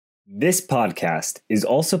This podcast is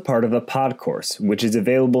also part of a pod course, which is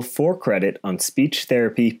available for credit on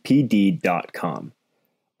speechtherapypd.com.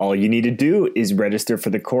 All you need to do is register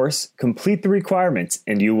for the course, complete the requirements,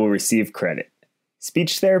 and you will receive credit.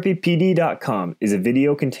 Speechtherapypd.com is a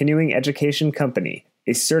video continuing education company,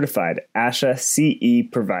 a certified ASHA CE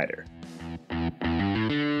provider.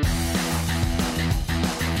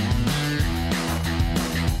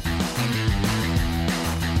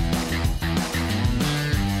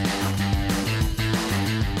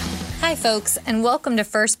 Hi, folks, and welcome to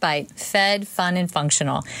First Bite, Fed, Fun, and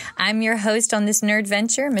Functional. I'm your host on this nerd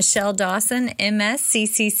venture, Michelle Dawson,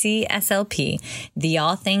 MSCCC SLP, the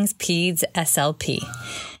All Things Peds SLP.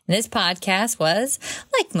 This podcast was,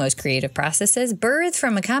 like most creative processes, birthed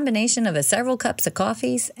from a combination of several cups of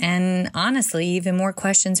coffees and, honestly, even more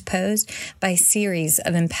questions posed by a series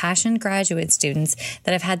of impassioned graduate students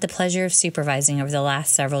that I've had the pleasure of supervising over the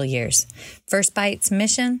last several years. First Bite's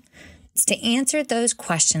mission? It's to answer those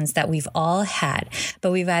questions that we've all had,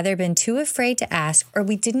 but we've either been too afraid to ask or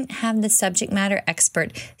we didn't have the subject matter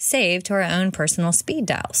expert saved to our own personal speed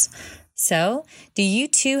dials. So, do you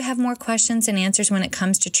too have more questions and answers when it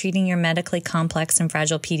comes to treating your medically complex and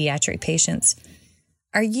fragile pediatric patients?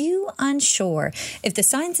 Are you unsure if the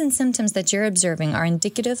signs and symptoms that you're observing are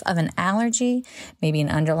indicative of an allergy, maybe an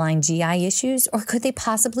underlying GI issues, or could they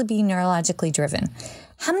possibly be neurologically driven?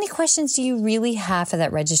 How many questions do you really have for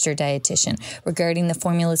that registered dietitian regarding the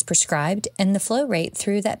formulas prescribed and the flow rate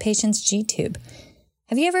through that patient's G-tube?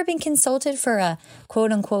 Have you ever been consulted for a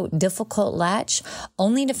quote-unquote difficult latch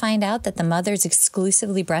only to find out that the mother's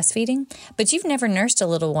exclusively breastfeeding, but you've never nursed a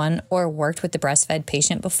little one or worked with the breastfed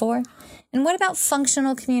patient before? And what about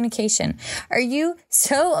functional communication? Are you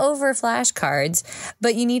so over flashcards,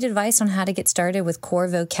 but you need advice on how to get started with core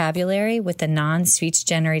vocabulary with a non-speech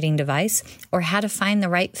generating device, or how to find the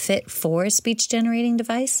right fit for a speech generating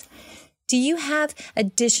device? Do you have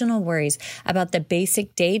additional worries about the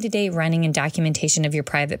basic day-to-day running and documentation of your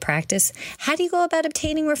private practice? How do you go about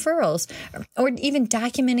obtaining referrals or even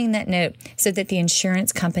documenting that note so that the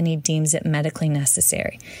insurance company deems it medically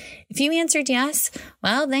necessary? If you answered yes,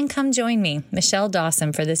 well, then come join me, Michelle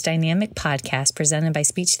Dawson, for this dynamic podcast presented by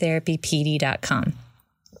SpeechTherapyPD.com.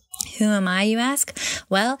 Who am I, you ask?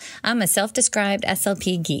 Well, I'm a self-described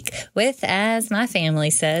SLP geek with, as my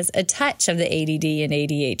family says, a touch of the ADD and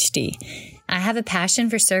ADHD. I have a passion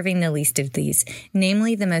for serving the least of these,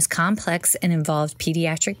 namely the most complex and involved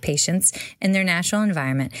pediatric patients in their natural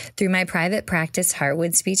environment through my private practice,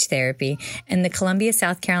 Heartwood Speech Therapy, in the Columbia,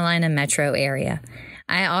 South Carolina metro area.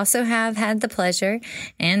 I also have had the pleasure,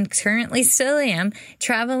 and currently still am,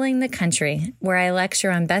 traveling the country where I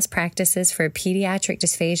lecture on best practices for pediatric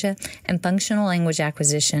dysphagia and functional language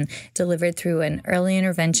acquisition delivered through an early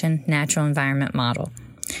intervention natural environment model.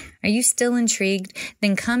 Are you still intrigued?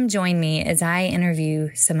 Then come join me as I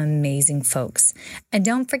interview some amazing folks. And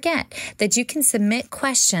don't forget that you can submit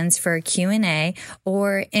questions for a Q&A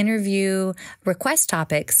or interview request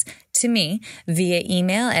topics to me via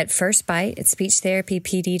email at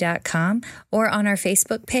firstbite@speechtherapypd.com or on our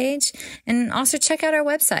Facebook page. And also check out our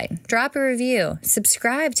website. Drop a review.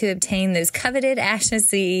 Subscribe to obtain those coveted ASHA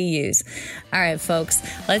CEUs. All right, folks,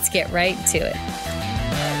 let's get right to it.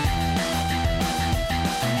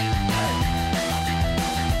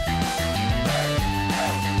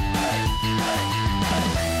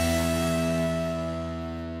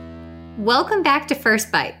 Welcome back to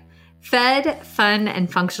First Bite, Fed, Fun,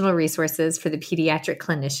 and Functional Resources for the Pediatric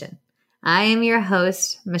Clinician. I am your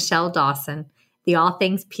host, Michelle Dawson, the All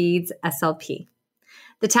Things Peds SLP.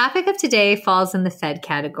 The topic of today falls in the Fed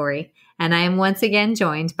category, and I am once again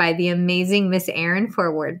joined by the amazing Miss Erin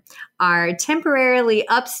Forward, our temporarily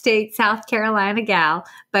upstate South Carolina gal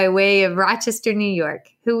by way of Rochester, New York,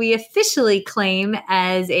 who we officially claim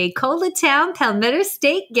as a Cola Town, Palmetto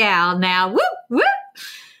State gal now. Woo! Woo!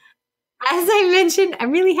 As I mentioned,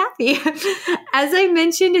 I'm really happy. As I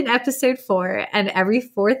mentioned in episode 4 and every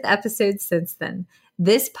 4th episode since then,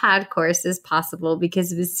 this pod course is possible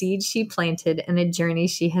because of the seed she planted and a journey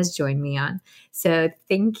she has joined me on. So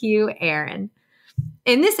thank you, Erin.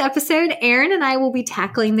 In this episode, Erin and I will be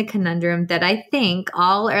tackling the conundrum that I think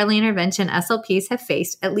all early intervention SLPs have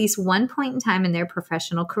faced at least one point in time in their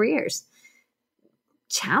professional careers.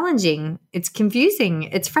 Challenging, it's confusing,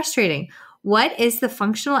 it's frustrating. What is the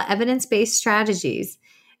functional evidence-based strategies?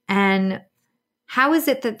 And how is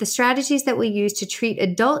it that the strategies that we use to treat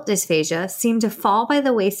adult dysphagia seem to fall by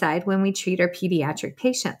the wayside when we treat our pediatric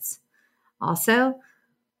patients? Also,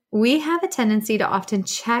 we have a tendency to often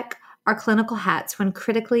check our clinical hats when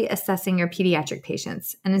critically assessing our pediatric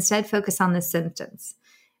patients and instead focus on the symptoms.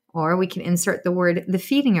 or we can insert the word the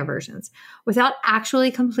feeding aversions, without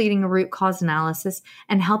actually completing a root cause analysis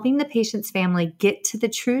and helping the patient's family get to the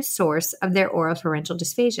true source of their oropharyngeal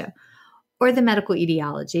dysphagia or the medical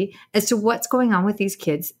etiology as to what's going on with these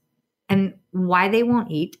kids and why they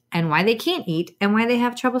won't eat and why they can't eat and why they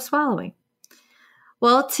have trouble swallowing.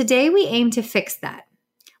 Well, today we aim to fix that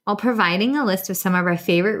while providing a list of some of our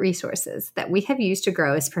favorite resources that we have used to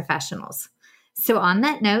grow as professionals. So on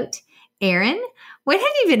that note, Erin, what have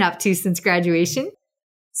you been up to since graduation?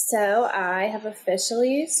 So I have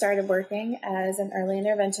officially started working as an early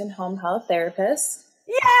intervention home health therapist.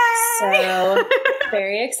 Yay! So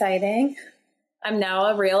very exciting. I'm now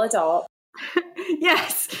a real adult.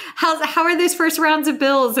 Yes. How are those first rounds of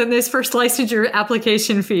bills and those first licensure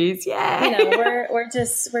application fees? Yay! You know, we're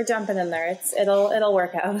jumping in there. It'll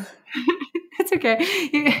work out. That's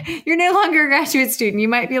okay. You're no longer a graduate student. You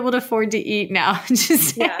might be able to afford to eat now.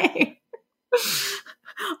 Just saying. Yeah.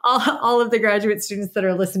 All of the graduate students that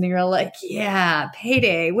are listening are like, yeah,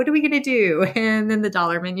 payday. What are we going to do? And then the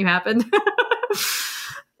dollar menu happened.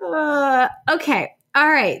 Okay. All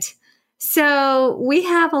right. So we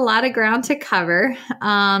have a lot of ground to cover.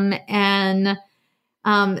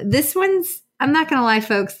 This one's, I'm not going to lie,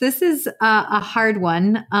 folks, this is a hard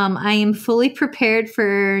one. I am fully prepared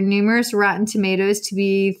for numerous Rotten Tomatoes to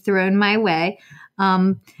be thrown my way.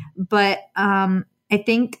 But I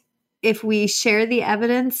think if we share the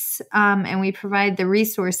evidence and we provide the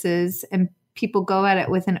resources and people go at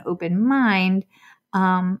it with an open mind,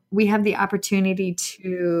 we have the opportunity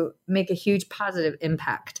to make a huge positive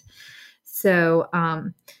impact. So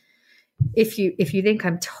if you think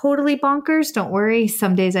I'm totally bonkers, don't worry.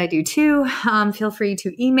 Some days I do too. Feel free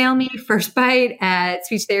to email me,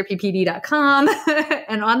 firstbite@speechtherapypd.com.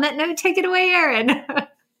 And on that note, take it away, Erin.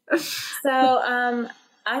 So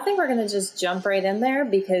I think we're going to just jump right in there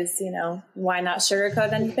because, why not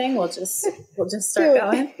sugarcoat anything? We'll just start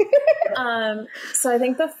going. So I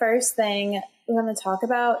think the first thing we're going to talk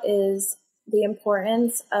about is the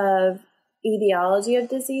importance of etiology of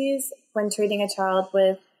disease when treating a child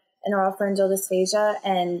with an oropharyngeal dysphagia,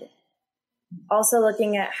 and also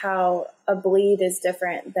looking at how a bleed is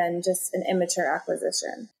different than just an immature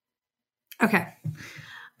acquisition. Okay.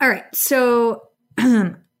 All right. So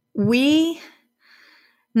 9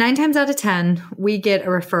 times out of 10, we get a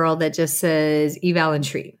referral that just says eval and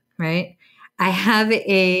treat, right? I have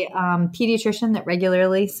a pediatrician that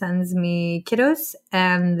regularly sends me kiddos,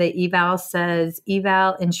 and the eval says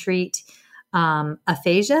eval and treat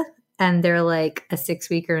aphasia, and they're like a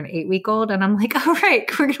 6-week or an 8-week-old, and I'm like, all right,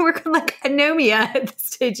 we're gonna work on like anomia at this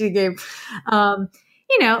stage of the game. A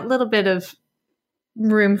little bit of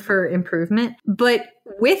room for improvement, but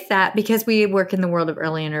with that, because we work in the world of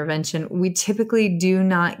early intervention, we typically do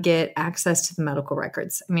not get access to the medical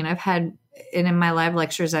records. I mean, I've had, and in my live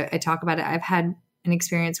lectures, I talk about it. I've had an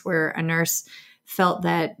experience where a nurse felt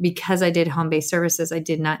that because I did home-based services, I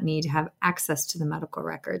did not need to have access to the medical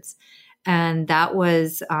records. And that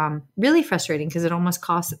was really frustrating because it almost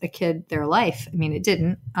cost a kid their life. I mean, it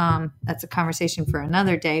didn't. That's a conversation for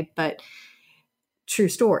another day, but true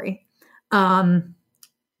story.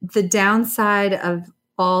 The downside of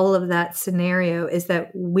all of that scenario is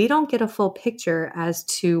that we don't get a full picture as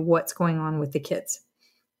to what's going on with the kids.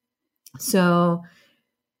 So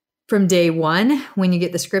from day one, when you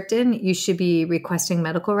get the script in, you should be requesting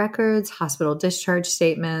medical records, hospital discharge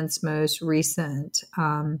statements, most recent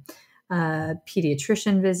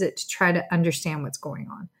pediatrician visit to try to understand what's going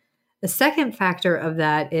on. The second factor of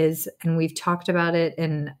that is, and we've talked about it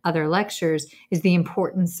in other lectures, is the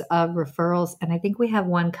importance of referrals. And I think we have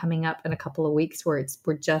one coming up in a couple of weeks where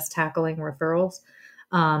we're just tackling referrals.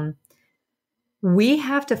 We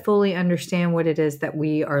have to fully understand what it is that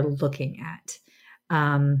we are looking at.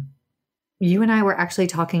 You and I were actually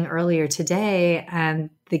talking earlier today, and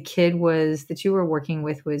the kid that you were working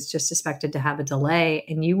with was just suspected to have a delay,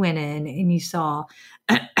 and you went in and you saw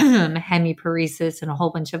hemiparesis and a whole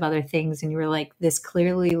bunch of other things, and you were like, this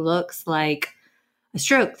clearly looks like a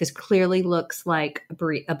stroke. This clearly looks like a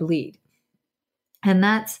bleed. And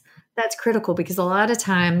that's critical because a lot of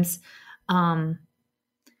times, I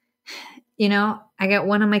got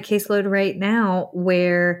one on my caseload right now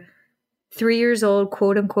where 3 years old,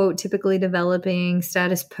 quote unquote, typically developing,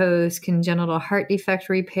 status post congenital heart defect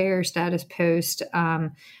repair, status post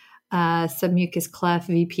submucous cleft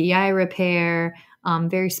VPI repair,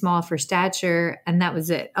 very small for stature, and that was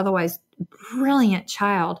it. Otherwise, brilliant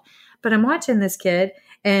child. But I'm watching this kid,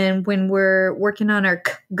 and when we're working on our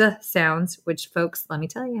g sounds, which folks, let me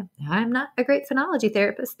tell you, I'm not a great phonology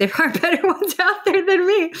therapist. There are better ones out there than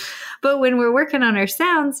me. But when we're working on our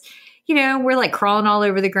sounds, we're like crawling all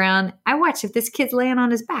over the ground. I watch if this kid's laying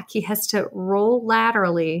on his back, he has to roll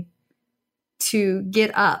laterally to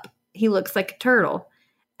get up. He looks like a turtle.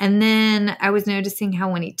 And then I was noticing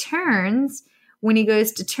how when he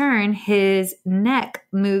goes to turn, his neck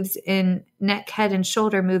moves in, neck, head, and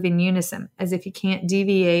shoulder move in unison, as if he can't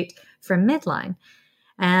deviate from midline.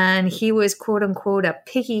 And he was, quote unquote, a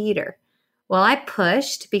picky eater. Well, I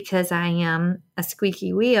pushed because I am a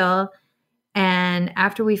squeaky wheel. And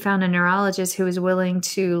after we found a neurologist who was willing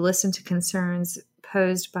to listen to concerns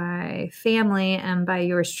posed by family and by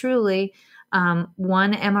yours truly,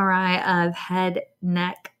 one MRI of head,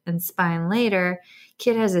 neck, and spine later,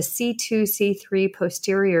 kid has a C2, C3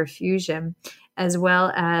 posterior fusion, as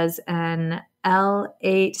well as an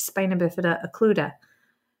L8 spina bifida occluda.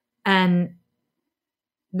 And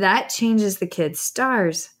that changes the kid's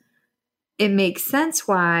stars. It makes sense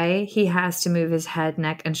why he has to move his head,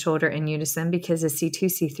 neck, and shoulder in unison, because the C2,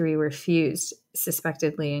 C3 were fused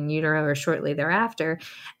suspectedly in utero or shortly thereafter.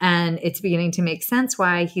 And it's beginning to make sense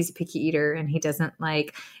why he's a picky eater and he doesn't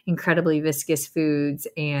like incredibly viscous foods.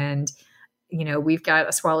 And, we've got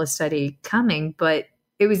a swallow study coming, but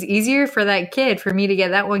it was easier for that kid, for me to get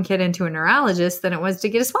that one kid into a neurologist than it was to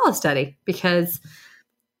get a swallow study, because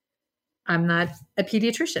I'm not a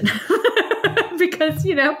pediatrician. Because,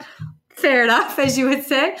 fair enough, as you would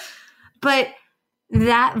say. But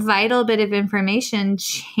that vital bit of information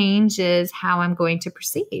changes how I'm going to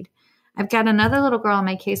proceed. I've got another little girl on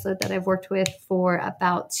my caseload that I've worked with for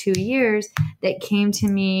about 2 years that came to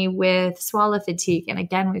me with swallow fatigue. And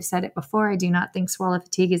again, we've said it before, I do not think swallow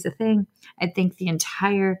fatigue is a thing. I think the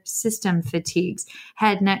entire system fatigues.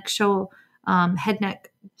 Head, neck,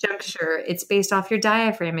 juncture. It's based off your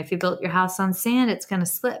diaphragm. If you built your house on sand, it's going to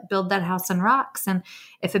slip. Build that house on rocks. And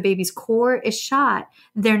if a baby's core is shot,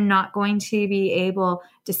 they're not going to be able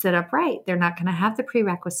to sit upright. They're not going to have the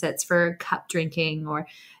prerequisites for cup drinking or,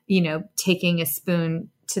 taking a spoon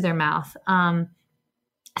to their mouth.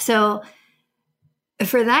 So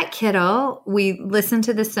for that kiddo, we listened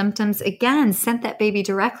to the symptoms again, sent that baby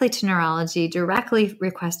directly to neurology, directly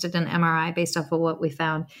requested an MRI based off of what we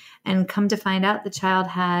found, and come to find out the child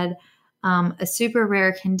had a super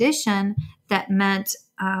rare condition that meant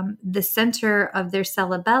the center of their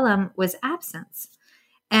cerebellum was absent.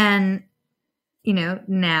 And,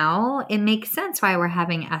 now it makes sense why we're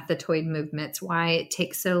having athetoid movements, why it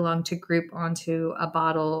takes so long to group onto a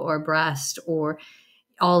bottle or breast or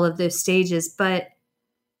all of those stages. But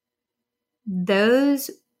those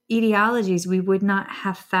etiologies we would not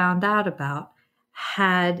have found out about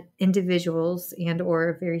had individuals and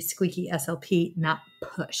or very squeaky SLP not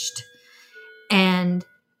pushed. And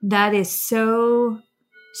that is so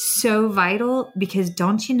vital, because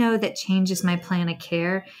don't you know that changes my plan of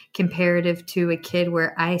care comparative to a kid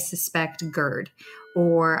where I suspect GERD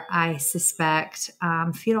or I suspect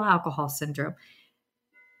fetal alcohol syndrome.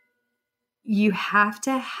 You have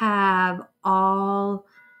to have all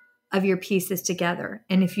of your pieces together.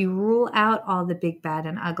 And if you rule out all the big, bad,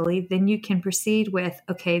 and ugly, then you can proceed with,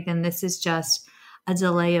 okay, then this is just a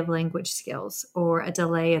delay of language skills or a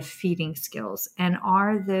delay of feeding skills. And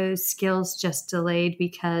are those skills just delayed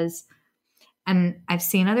because, and I've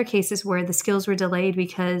seen other cases where the skills were delayed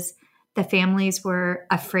because the families were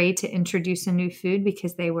afraid to introduce a new food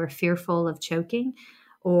because they were fearful of choking,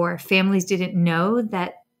 or families didn't know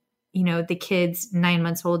that, the kids 9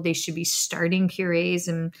 months old, they should be starting purees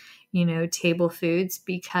and, table foods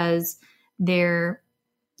because they're,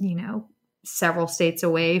 several states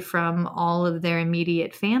away from all of their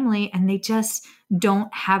immediate family, and they just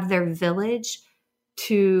don't have their village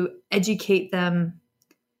to educate them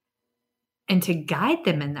and to guide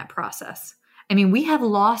them in that process. I mean, we have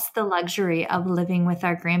lost the luxury of living with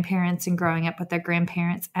our grandparents and growing up with our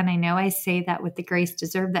grandparents. And I know I say that with the grace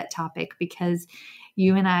deserved that topic, because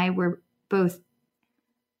you and I were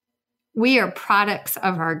we are products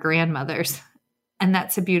of our grandmothers, and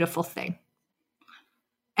that's a beautiful thing.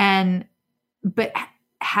 But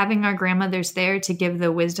having our grandmothers there to give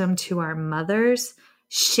the wisdom to our mothers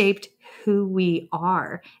shaped who we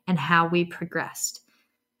are and how we progressed.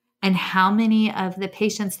 And how many of the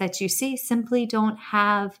patients that you see simply don't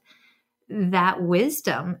have that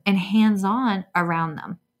wisdom and hands-on around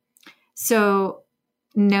them. So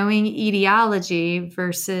knowing etiology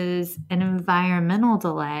versus an environmental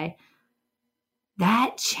delay,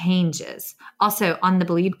 that changes. Also, on the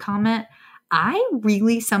bleed comment, I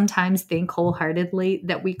really sometimes think wholeheartedly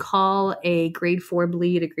that we call a grade 4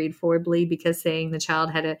 bleed a grade 4 bleed because saying the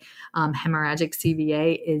child had a hemorrhagic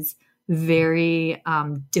CVA is very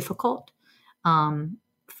difficult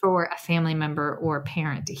for a family member or a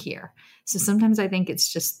parent to hear. So sometimes I think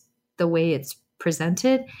it's just the way it's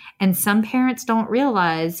presented. And some parents don't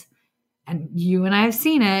realize, and you and I have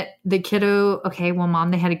seen it, the kiddo, okay, well,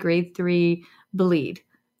 mom, they had a grade 3 bleed.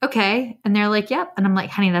 Okay. And they're like, yep. And I'm like,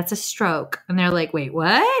 honey, that's a stroke. And they're like, wait,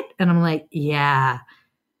 what? And I'm like, yeah.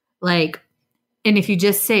 Like, and if you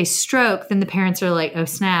just say stroke, then the parents are like, oh,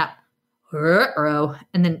 snap.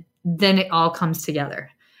 And then it all comes together.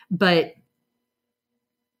 But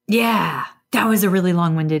yeah, that was a really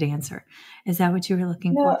long-winded answer. Is that what you were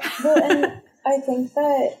looking for? Well, and I think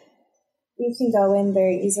that you can go in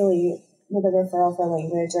very easily with a referral for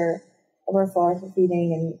language or a referral for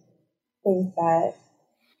feeding and think that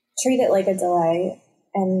treat it like a delay.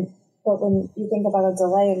 But when you think about a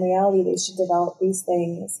delay, in reality, they should develop these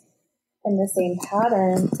things in the same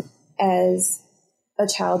pattern as a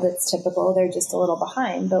child that's typical. They're just a little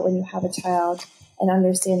behind. But when you have a child, and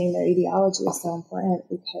understanding their etiology is so important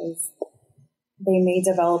because they may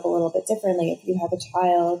develop a little bit differently. If you have a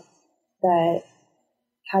child that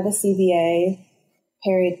had a CVA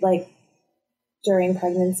period, like during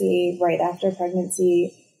pregnancy, right after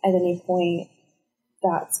pregnancy, at any point,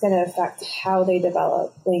 that's going to affect how they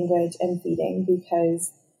develop language and feeding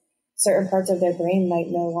because certain parts of their brain might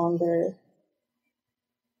no longer,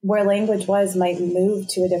 where language was, might move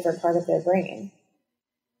to a different part of their brain.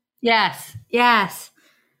 Yes.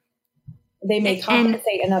 They may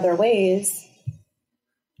compensate in other ways.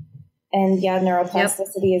 And yeah,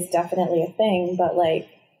 neuroplasticity is definitely a thing, but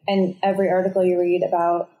and every article you read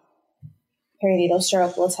about perinatal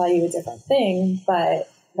stroke will tell you a different thing, but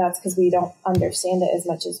that's because we don't understand it as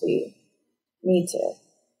much as we need to.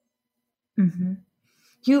 Mm-hmm.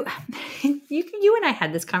 You and I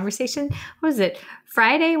had this conversation. What was it?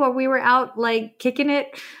 Friday while we were out kicking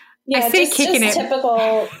it? Yeah, just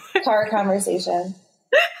typical car conversation.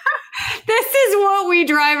 This is what we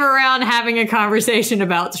drive around having a conversation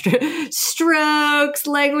about. Strokes,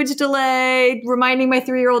 language delay, reminding my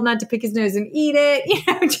 3-year-old not to pick his nose and eat it.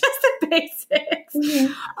 Just the basics.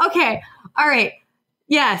 Mm-hmm. Okay. All right.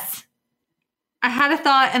 Yes. I had a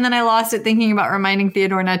thought and then I lost it thinking about reminding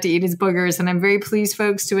Theodore not to eat his boogers. And I'm very pleased,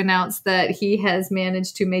 folks, to announce that he has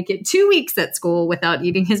managed to make it 2 weeks at school without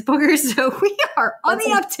eating his boogers. So we are on the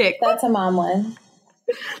uptick. That's a mom win.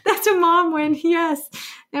 That's a mom win. Yes.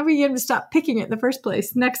 Now we get him to stop picking it in the first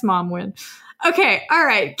place. Next mom win. Okay. All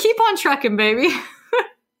right. Keep on trucking, baby.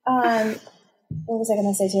 What was I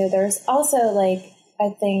going to say too? There's also I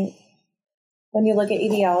think when you look at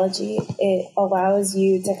etiology, it allows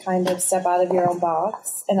you to kind of step out of your own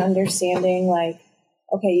box and understanding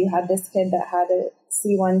okay, you had this kid that had a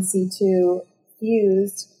C1, C2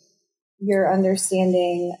 fused. You're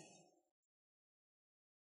understanding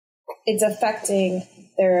it's affecting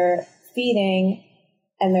their feeding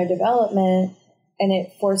and their development, and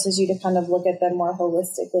it forces you to kind of look at them more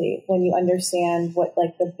holistically when you understand what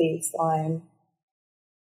the baseline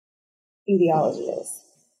etiology is.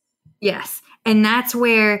 Yes. And that's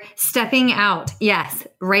where stepping out, yes,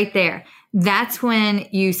 right there. That's when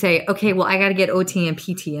you say, okay, well, I got to get OT and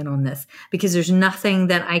PT in on this because there's nothing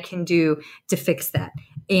that I can do to fix that.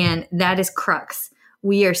 And that is crux.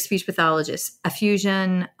 We are speech pathologists, a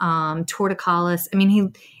fusion, torticollis. I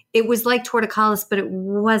mean, it was like torticollis, but it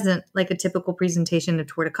wasn't like a typical presentation of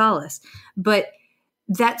torticollis. But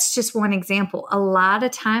that's just one example. A lot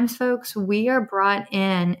of times, folks, we are brought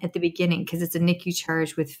in at the beginning because it's a NICU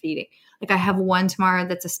charge with feeding. I have one tomorrow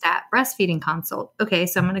that's a stat breastfeeding consult. Okay,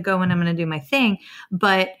 so I'm going to go and I'm going to do my thing,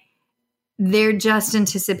 but they're just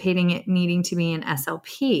anticipating it needing to be an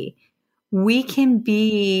SLP. We can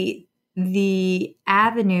be the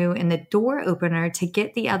avenue and the door opener to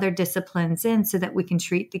get the other disciplines in so that we can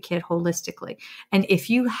treat the kid holistically. And if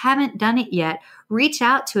you haven't done it yet, reach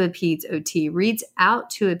out to a PEDS OT, reach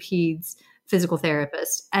out to a PEDS physical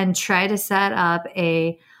therapist and try to set up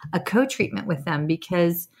a co-treatment with them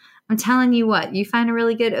because I'm telling you what, you find a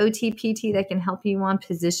really good OT PT that can help you on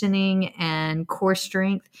positioning and core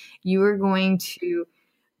strength, you are going to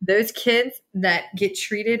those kids that get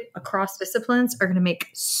treated across disciplines are going to make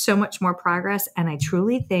so much more progress. And I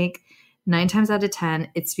truly think 9 times out of 10,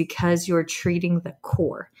 it's because you're treating the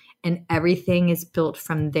core and everything is built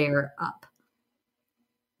from there up.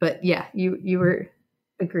 But yeah, you were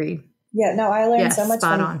agreed. Yeah, no, I learned so much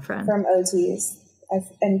from OTs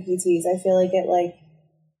and PTs. I feel like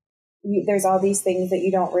there's all these things that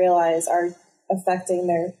you don't realize are affecting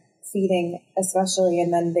their feeding, especially,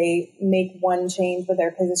 and then they make one change with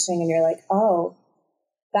their positioning and you're like, oh,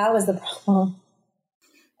 that was the problem.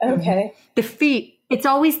 Okay. The feet. It's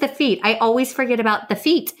always the feet. I always forget about the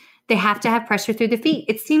feet. They have to have pressure through the feet.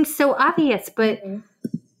 It seems so obvious, but they're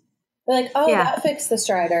like, oh, that fixed the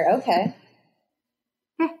strider. Okay.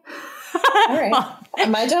 Yeah. All right. Well,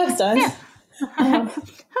 my job's done. Yeah.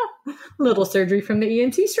 Little surgery from the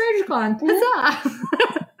ENT Strategicon.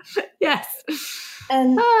 Huzzah! Yes.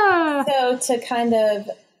 And so to kind of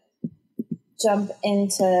jump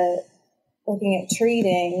into looking at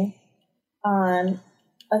treating, a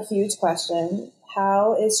huge question,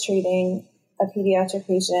 how is treating a pediatric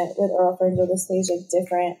patient with oropharyngeal dysphagia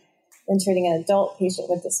different than treating an adult patient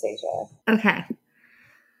with dysphagia? Okay.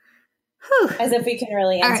 Whew. As if we can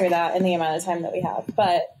really answer that in the amount of time that we have.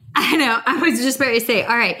 But I know. I was just about to say,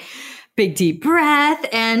 all right, big deep breath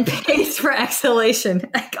and pace for exhalation.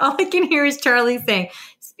 Like all I can hear is Charlie saying,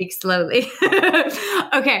 speak slowly.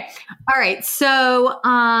 Okay. All right. So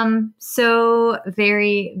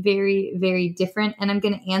very, very, very different. And I'm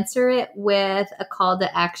going to answer it with a call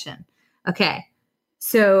to action. Okay.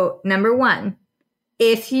 So number one,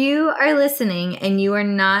 if you are listening and you are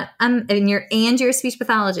not, and you're a speech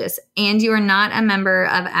pathologist and you are not a member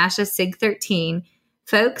of ASHA SIG 13,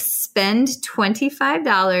 folks, spend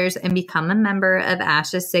 $25 and become a member of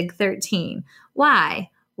ASHA SIG 13. Why?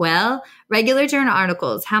 Well, regular journal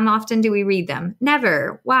articles, how often do we read them?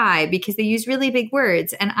 Never. Why? Because they use really big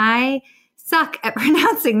words. And I suck at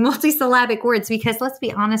pronouncing multisyllabic words because let's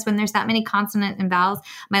be honest, when there's that many consonant and vowels,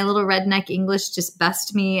 my little redneck English just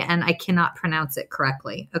busts me and I cannot pronounce it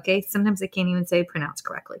correctly. Okay. Sometimes I can't even say pronounce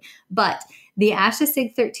correctly. But the ASHA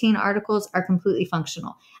SIG 13 articles are completely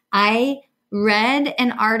functional. I read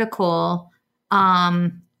an article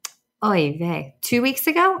 2 weeks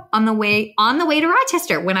ago on the way to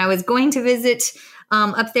Rochester when I was going to visit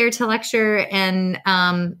up there to lecture, and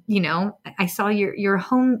I saw your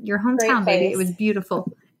hometown, baby. It was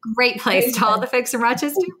beautiful, great place to all the folks in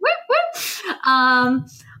Rochester. Woo, woo.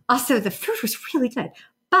 Also, the food was really good,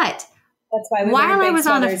 but that's why we while big I was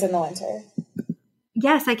on in the winter.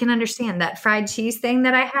 Yes, I can understand that fried cheese thing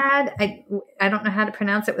that I had. I don't know how to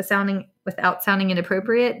pronounce it without sounding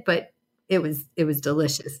inappropriate, but it was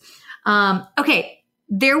delicious. Okay,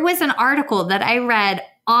 there was an article that I read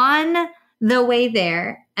on the way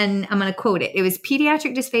there, and I'm going to quote it. It was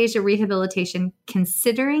Pediatric Dysphagia Rehabilitation,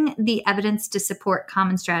 Considering the Evidence to Support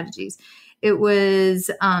Common Strategies. It was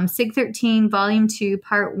SIG 13, Volume 2,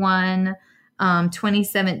 Part 1,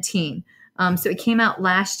 2017. So it came out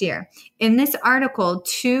last year. In this article,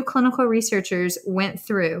 two clinical researchers went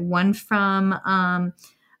through, one from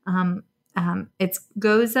it's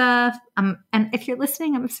Goza, and if you're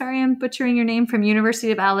listening, I'm sorry I'm butchering your name, from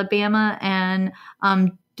University of Alabama, and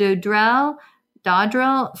Dodrell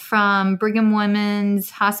from Brigham Women's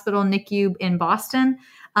Hospital NICU in Boston.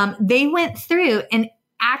 They went through and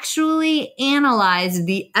actually analyzed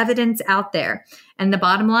the evidence out there. And the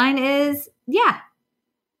bottom line is,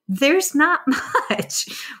 there's not much,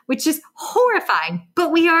 which is horrifying,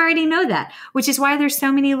 but we already know that, which is why there's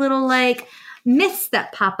so many little myths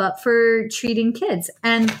that pop up for treating kids.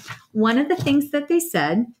 And one of the things that they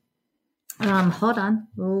said, hold on,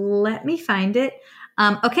 let me find it.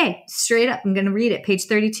 Okay, straight up, I'm going to read it. Page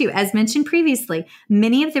 32. As mentioned previously,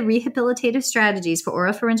 many of the rehabilitative strategies for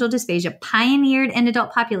oropharyngeal dysphagia pioneered in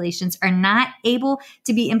adult populations are not able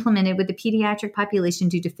to be implemented with the pediatric population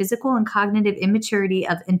due to physical and cognitive immaturity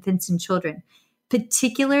of infants and children.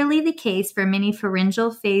 Particularly the case for many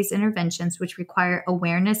pharyngeal phase interventions, which require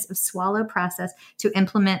awareness of swallow process to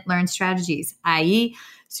implement learned strategies, i.e.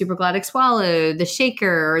 supraglottic swallow, the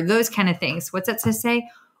shaker, or those kind of things. What's that to say?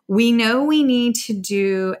 We know we need to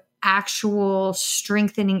do actual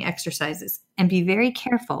strengthening exercises, and be very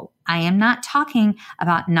careful. I am not talking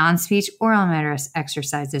about non-speech oral motor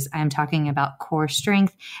exercises. I am talking about core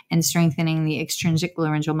strength and strengthening the extrinsic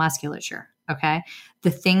laryngeal musculature. Okay.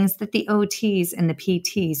 The things that the OTs and the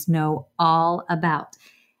PTs know all about.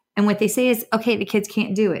 And what they say is, okay, the kids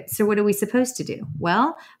can't do it. So what are we supposed to do?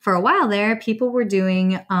 Well, for a while there, people were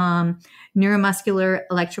doing neuromuscular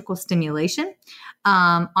electrical stimulation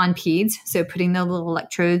on peds. So putting the little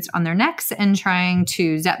electrodes on their necks and trying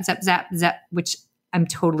to zap, zap, zap, zap, which I'm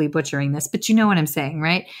totally butchering this, but you know what I'm saying,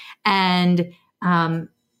 right? And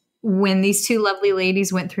when these two lovely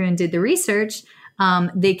ladies went through and did the research,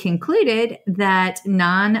 they concluded that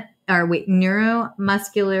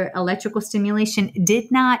neuromuscular electrical stimulation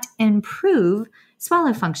did not improve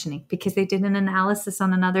swallow functioning, because they did an analysis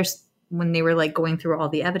on another when they were going through all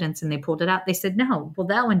the evidence and they pulled it out. They said, no, well,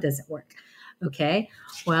 that one doesn't work. Okay.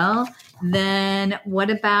 Well, then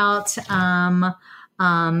what about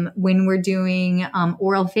when we're doing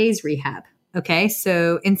oral phase rehab? Okay,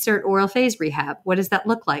 so insert oral phase rehab. What does that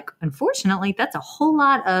look like? Unfortunately, that's a whole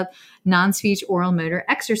lot of non-speech oral motor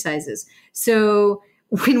exercises. So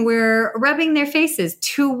when we're rubbing their faces,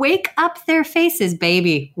 to wake up their faces,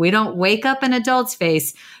 baby, we don't wake up an adult's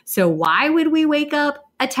face. So why would we wake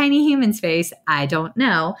up a tiny human's face? I don't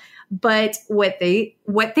know. But what they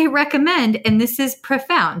recommend, and this is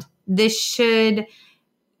profound, this should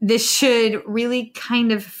really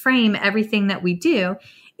kind of frame everything that we do.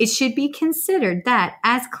 It should be considered that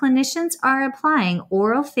as clinicians are applying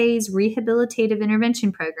oral phase rehabilitative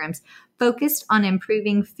intervention programs focused on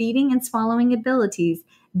improving feeding and swallowing abilities,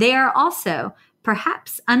 they are also,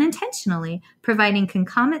 perhaps unintentionally, providing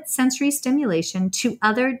concomitant sensory stimulation to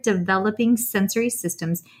other developing sensory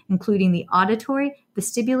systems, including the auditory,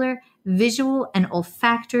 vestibular, visual, and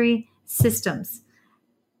olfactory systems.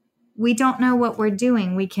 We don't know what we're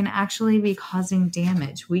doing. We can actually be causing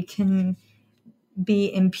damage. We can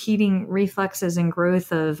be impeding reflexes and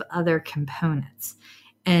growth of other components.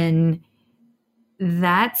 And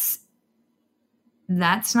that's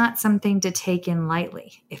not something to take in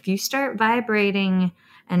lightly. If you start vibrating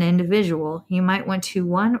an individual, you might want to,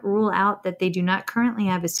 1, rule out that they do not currently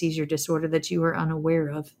have a seizure disorder that you are unaware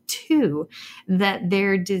of. 2, that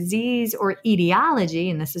their disease or etiology,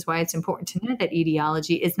 and this is why it's important to know that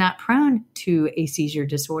etiology is not prone to a seizure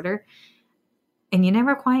disorder. And you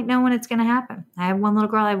never quite know when it's going to happen. I have one little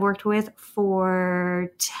girl I've worked with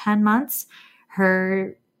for 10 months.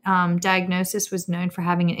 Her diagnosis was known for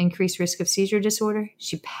having an increased risk of seizure disorder.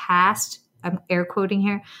 She passed, I'm air quoting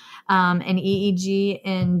here, an EEG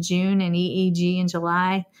in June and EEG in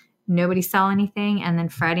July. Nobody saw anything. And then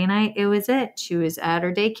Friday night, it was it. She was at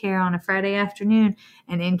her daycare on a Friday afternoon,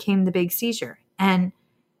 and in came the big seizure. And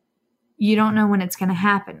you don't know when it's going to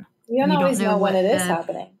happen. You don't always know when it is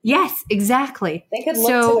happening. Yes, exactly. They could look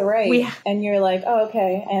to the right and you're like, oh,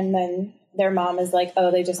 okay. And then their mom is like, oh,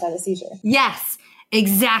 they just had a seizure. Yes,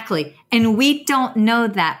 exactly. And we don't know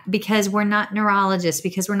that because we're not neurologists,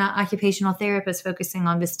 because we're not occupational therapists focusing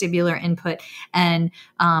on vestibular input and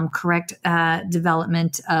correct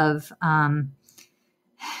development of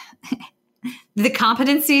the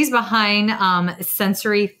competencies behind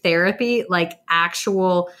sensory therapy, like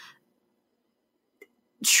actual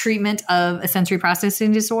treatment of a sensory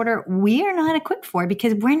processing disorder. We are not equipped for it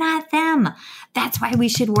because we're not them. That's why we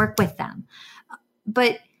should work with them.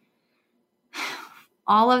 But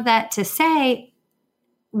all of that to say,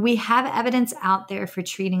 we have evidence out there for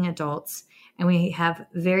treating adults, and we have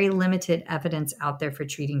very limited evidence out there for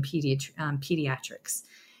treating pediatrics.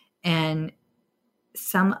 And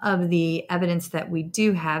some of the evidence that we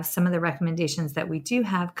do have, some of the recommendations that we do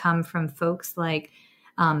have come from folks like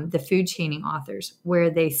the food chaining authors,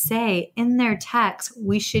 where they say in their text,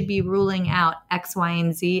 we should be ruling out X, Y,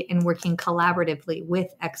 and Z and working collaboratively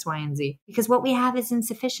with X, Y, and Z, because what we have is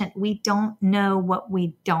insufficient. We don't know what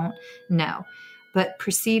we don't know. But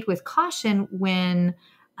proceed with caution when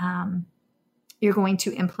you're going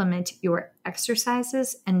to implement your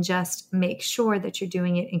exercises, and just make sure that you're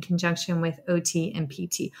doing it in conjunction with OT and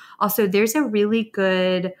PT. Also, there's a really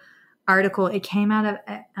good article. It came out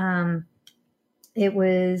of... it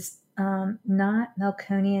was not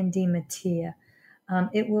Melconi and DiMattia.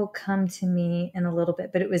 It will come to me in a little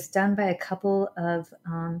bit, but it was done by a couple of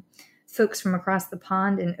folks from across the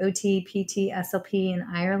pond in OT, PT, SLP in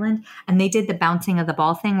Ireland. And they did the bouncing of the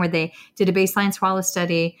ball thing, where they did a baseline swallow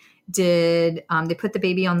study, they put the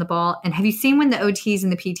baby on the ball. And have you seen when the OTs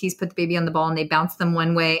and the PTs put the baby on the ball and they bounce them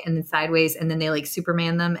one way and then sideways, and then they like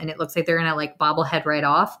Superman them, and it looks like they're going to like bobblehead right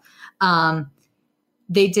off?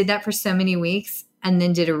 They did that for so many weeks, and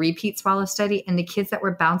then did a repeat swallow study. And the kids that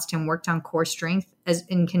were bounced and worked on core strength as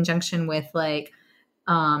in conjunction with like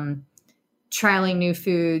trialing new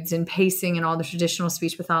foods and pacing and all the traditional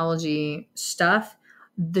speech pathology stuff.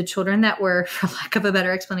 The children that were, for lack of a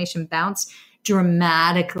better explanation, bounced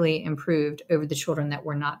dramatically improved over the children that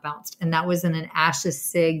were not bounced. And that was in an ASHA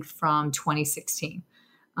SIG from 2016.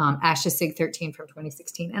 ASHA SIG 13 from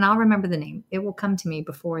 2016. And I'll remember the name. It will come to me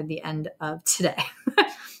before the end of today.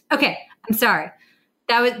 Okay. I'm sorry.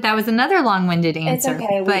 That was another long-winded answer. It's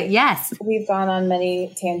okay. But yes. We've gone on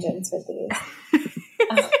many tangents with these.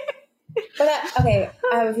 I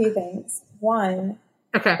have a few things. One,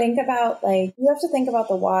 think about, like, you have to think about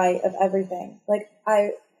the why of everything. Like,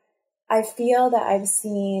 I feel that I've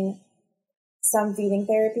seen some feeding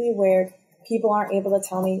therapy where people aren't able to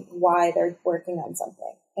tell me why they're working on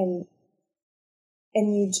something. And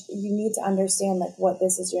you need to understand, like, what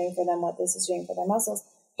this is doing for them, what this is doing for their muscles.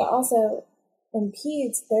 But also, in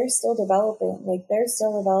peds, they're still developing. Like, they're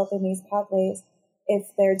still developing these pathways. If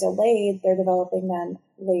they're delayed, they're developing them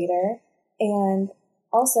later. And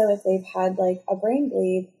also, if they've had, like, a brain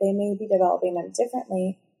bleed, they may be developing them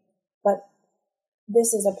differently. But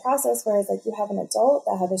this is a process, whereas, like, you have an adult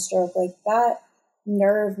that had a stroke, like, that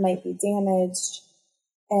nerve might be damaged,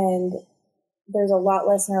 and there's a lot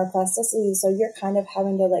less neuroplasticity. So you're kind of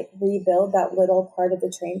having to like rebuild that little part of the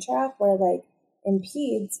train track where like in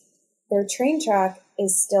peds, their train track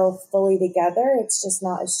is still fully together. It's just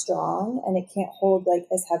not as strong and it can't hold like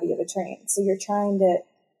as heavy of a train. So you're trying to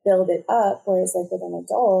build it up. Whereas like with an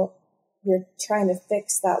adult, you're trying to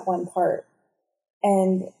fix that one part.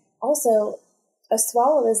 And also a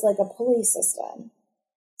swallow is like a pulley system.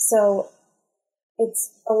 So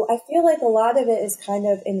I feel like a lot of it is kind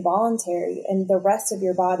of involuntary and the rest of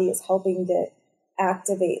your body is helping to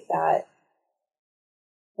activate that,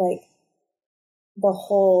 like the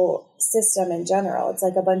whole system in general. It's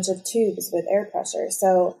like a bunch of tubes with air pressure.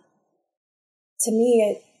 So to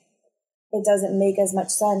me, it doesn't make as much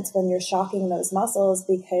sense when you're shocking those muscles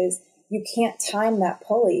because you can't time that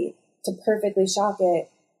pulley to perfectly shock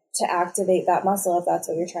it to activate that muscle if that's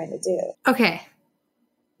what you're trying to do. Okay.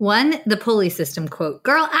 One, the pulley system quote.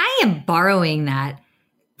 Girl, I am borrowing that.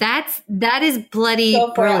 That is bloody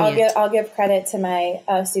brilliant. I'll give credit to my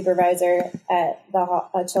supervisor at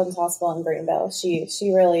the Children's Hospital in Greenville. She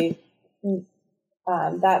really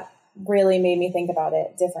that really made me think about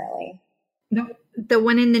it differently. The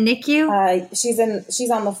one in the NICU? She's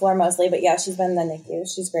on the floor mostly, but yeah, she's been in the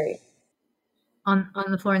NICU. She's great. On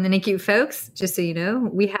the floor in the NICU, folks, just so you know,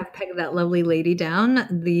 we have pegged that lovely lady down,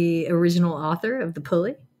 the original author of The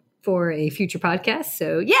Pulley, for a future podcast.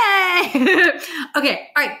 So yay! Okay.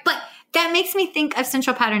 All right. But that makes me think of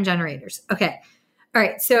central pattern generators. Okay. All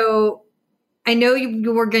right. So I know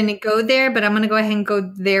you were going to go there, but I'm going to go ahead and go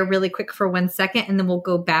there really quick for 1 second, and then we'll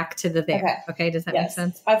go back to the there. Okay. Does that make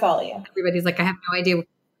sense? I follow you. Everybody's like, I have no idea.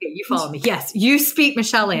 You follow me. Yes. You speak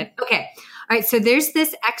Michelle Land. Okay. All right. So there's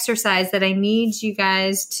this exercise that I need you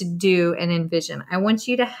guys to do and envision. I want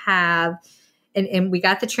you to have, and we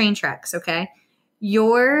got the train tracks. Okay.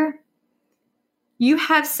 You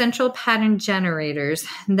have central pattern generators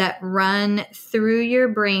that run through your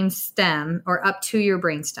brain stem or up to your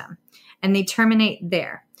brain stem, and they terminate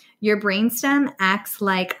there. Your brain stem acts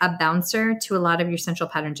like a bouncer to a lot of your central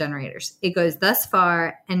pattern generators. It goes thus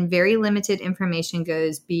far, and very limited information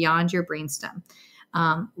goes beyond your brain stem.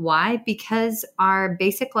 Why? Because our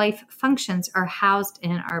basic life functions are housed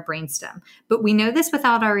in our brain stem. But we know this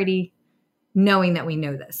without already knowing that we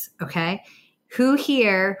know this, okay? Who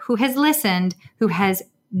here, who has listened, who has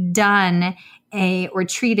done or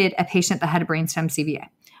treated a patient that had a brainstem CVA,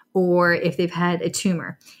 or if they've had a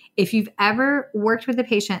tumor. If you've ever worked with a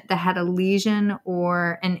patient that had a lesion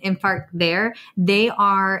or an infarct there, they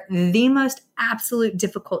are the most absolute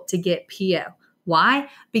difficult to get PO. Why?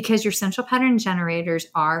 Because your central pattern generators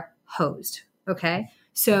are hosed, okay?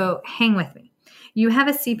 So hang with me. You have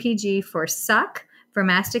a CPG for suck, for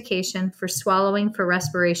mastication, for swallowing, for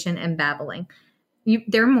respiration, and babbling.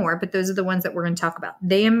 There are more, but those are the ones that we're going to talk about.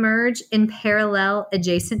 They emerge in parallel,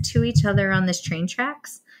 adjacent to each other on this train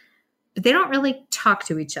tracks, but they don't really talk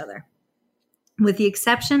to each other. With the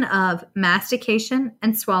exception of mastication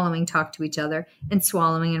and swallowing talk to each other, and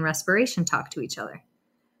swallowing and respiration talk to each other.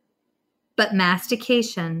 But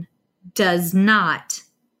mastication does not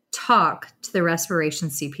talk to the respiration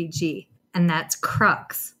CPG, and that's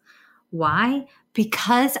crux. Why?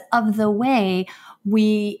 Because of the way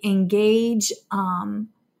we engage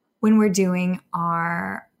when we're doing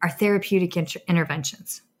our therapeutic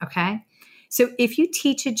interventions, okay? So if you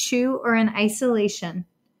teach a chew or an isolation,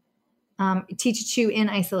 teach a chew in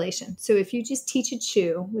isolation. So if you just teach a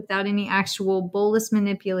chew without any actual bolus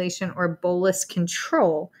manipulation or bolus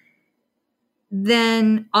control,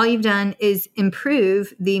 then all you've done is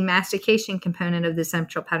improve the mastication component of the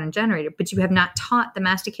central pattern generator, but you have not taught the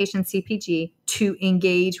mastication CPG to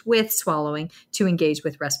engage with swallowing, to engage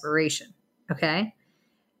with respiration, okay?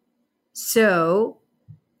 So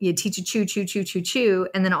you teach a chew, chew, chew, chew, chew,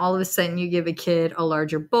 and then all of a sudden you give a kid a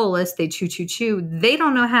larger bolus. They chew, chew, chew. They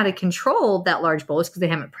don't know how to control that large bolus because they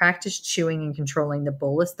haven't practiced chewing and controlling the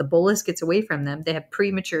bolus. The bolus gets away from them. They have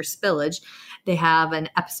premature spillage. They have an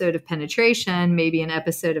episode of penetration, maybe an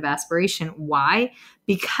episode of aspiration. Why?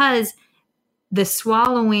 Because the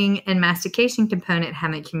swallowing and mastication component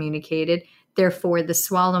haven't communicated. Therefore, the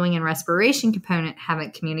swallowing and respiration component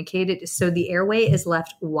haven't communicated. So the airway is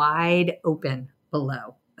left wide open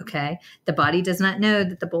below. Okay. The body does not know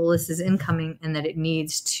that the bolus is incoming and that it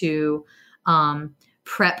needs to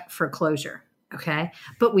prep for closure. Okay.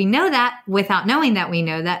 But we know that without knowing that we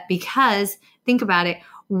know that because think about it.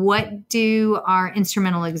 What do our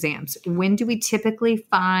instrumental exams? When do we typically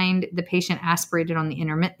find the patient aspirated on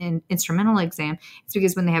the instrumental exam? It's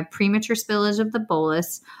because when they have premature spillage of the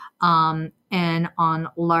bolus and on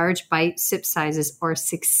large bite sip sizes or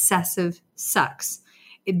successive sucks.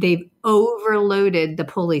 They've overloaded the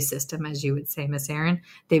pulley system, as you would say, Miss Erin.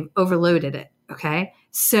 They've overloaded it, Okay.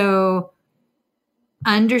 So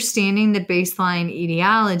understanding the baseline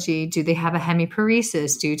etiology, do they have a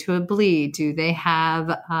hemiparesis due to a bleed? Do they have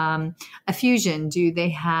a fusion? Do they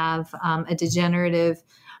have a degenerative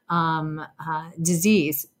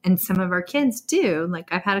disease? And some of our kids do.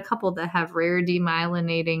 Like I've had a couple that have rare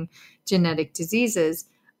demyelinating genetic diseases.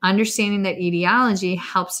 Understanding that etiology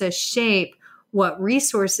helps us shape what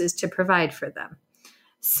resources to provide for them.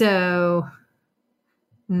 So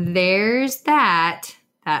there's that.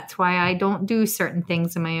 That's why I don't do certain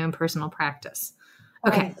things in my own personal practice.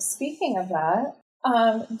 Okay. Speaking of that,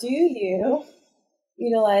 do you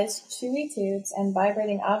utilize chewy tubes and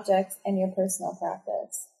vibrating objects in your personal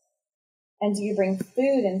practice? And do you bring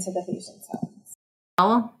food into the patient's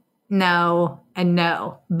homes? No, and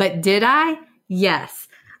no. But did I? Yes.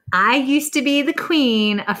 I used to be the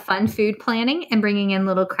queen of fun food planning and bringing in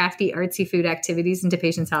little crafty, artsy food activities into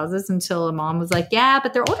patients' houses until a mom was like, yeah,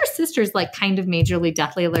 but their older sister's like kind of majorly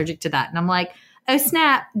deathly allergic to that. And I'm like, oh,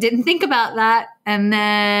 snap. Didn't think about that. And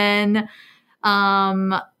then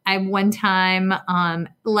I one time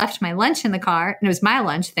left my lunch in the car. And it was my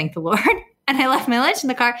lunch, thank the Lord. And I left my lunch in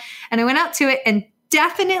the car and I went out to it and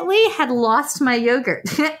definitely had lost my yogurt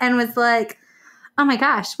and was like, oh my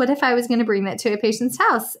gosh, what if I was going to bring that to a patient's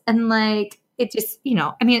house? And like, it just,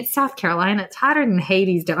 it's South Carolina. It's hotter than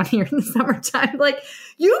Hades down here in the summertime. Like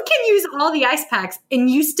you can use all the ice packs and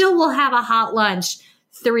you still will have a hot lunch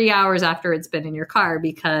 3 hours after it's been in your car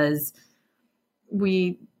because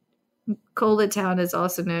Coletown is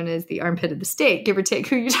also known as the armpit of the state, give or take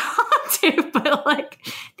who you talk to, but like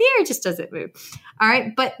the air just doesn't move. All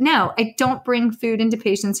right. But no, I don't bring food into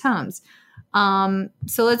patients' homes.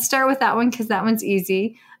 So let's start with that one because that one's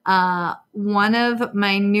easy. One of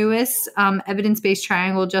my newest evidence-based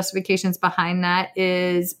triangle justifications behind that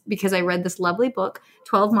is because I read this lovely book,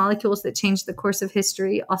 12 Molecules That Changed the Course of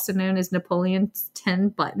History, also known as Napoleon's 10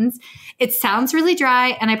 Buttons. It sounds really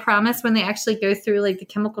dry, and I promise when they actually go through like the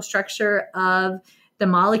chemical structure of the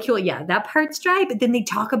molecule, yeah, that part's dry, but then they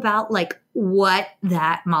talk about like what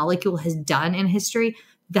that molecule has done in history.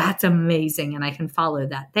 That's amazing, and I can follow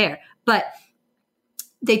that there. But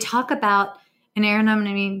they talk about, and Erin, I'm going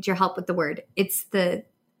to need your help with the word. It's the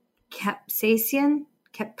capsaicin.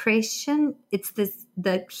 It's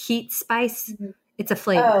the heat spice. Mm-hmm. It's a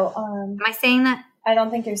flavor. Am I saying that? I don't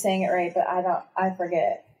think you're saying it right, but I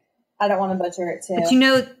forget. I don't want to butcher it too.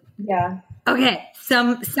 But yeah. Okay.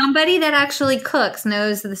 Somebody that actually cooks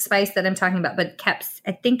knows the spice that I'm talking about, but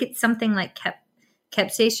I think it's something like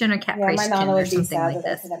capsaicin or capsaicin my nana would be sad like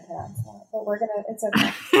that I couldn't pronounce that, but it's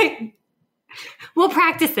okay. We'll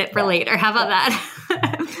practice it for later. How about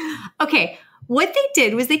that? Okay. What they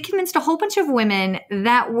did was they convinced a whole bunch of women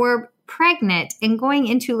that were pregnant and going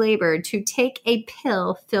into labor to take a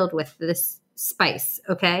pill filled with this spice.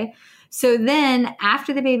 Okay. So then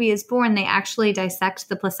after the baby is born, they actually dissect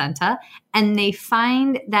the placenta and they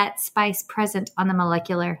find that spice present on the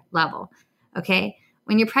molecular level. Okay.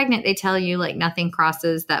 When you're pregnant, they tell you like nothing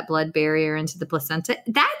crosses that blood barrier into the placenta.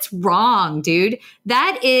 That's wrong, dude.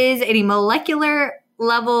 That is at a molecular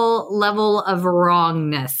level of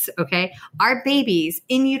wrongness. Okay. Our babies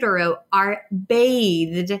in utero are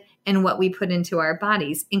bathed in what we put into our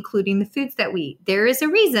bodies, including the foods that we eat. There is a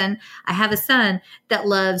reason I have a son that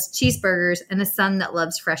loves cheeseburgers and a son that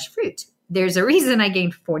loves fresh fruit. There's a reason I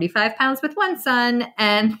gained 45 pounds with one son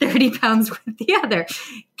and 30 pounds with the other.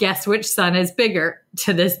 Guess which son is bigger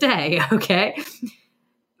to this day, okay?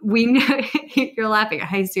 We know, you're laughing.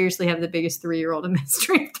 I seriously have the biggest 3-year-old in the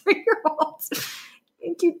history of 3-year-olds.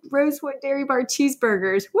 Thank you, Rosewood Dairy Bar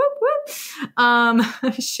cheeseburgers. Whoop,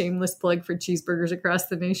 whoop. Shameless plug for cheeseburgers across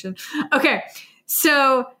the nation. Okay,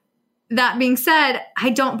 so that being said, I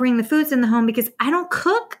don't bring the foods in the home because I don't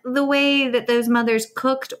cook the way that those mothers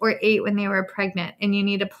cooked or ate when they were pregnant. And you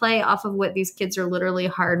need to play off of what these kids are literally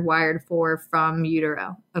hardwired for from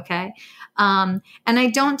utero. Okay. And I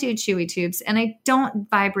don't do chewy tubes and I don't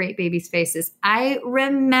vibrate babies' faces. I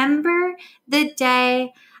remember the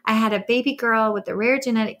day I had a baby girl with a rare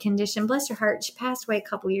genetic condition. Bless her heart. She passed away a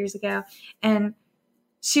couple years ago. And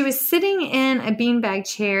she was sitting in a beanbag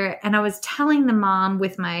chair and I was telling the mom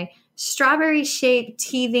with my strawberry-shaped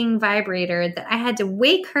teething vibrator that I had to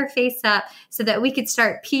wake her face up so that we could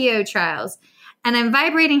start PO trials. And I'm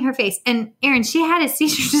vibrating her face. And Erin, she had a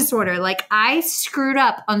seizure disorder. Like I screwed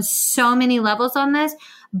up on so many levels on this,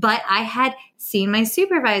 but I had seen my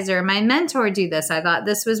supervisor, my mentor do this. I thought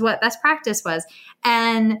this was what best practice was.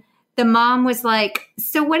 And the mom was like,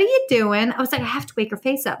 so what are you doing? I was like, I have to wake her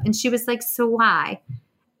face up. And she was like, so why?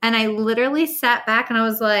 And I literally sat back and I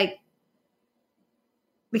was like,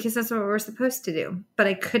 because that's what we're supposed to do. But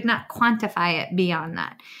I could not quantify it beyond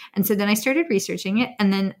that. And so then I started researching it,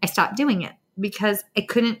 and then I stopped doing it because I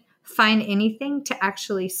couldn't find anything to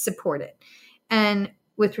actually support it. And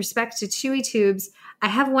with respect to chewy tubes, I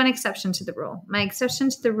have one exception to the rule. My exception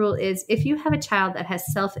to the rule is if you have a child that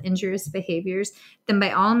has self-injurious behaviors, then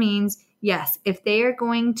by all means, yes, if they are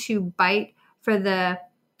going to bite for the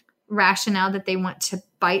rationale that they want to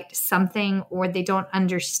bite something, or they don't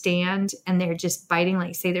understand and they're just biting,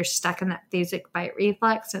 like say they're stuck in that phasic bite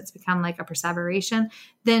reflex and it's become like a perseveration,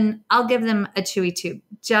 then I'll give them a chewy tube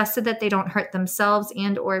just so that they don't hurt themselves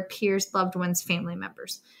and or peers, loved ones, family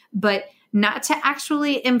members, but not to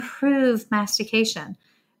actually improve mastication,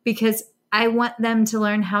 because I want them to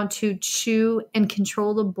learn how to chew and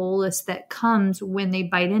control the bolus that comes when they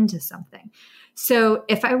bite into something. So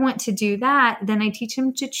if I want to do that, then I teach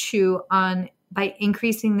them to chew on by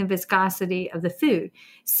increasing the viscosity of the food.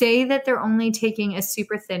 Say that they're only taking a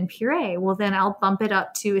super thin puree. Well, then I'll bump it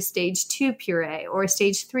up to a stage 2 puree or a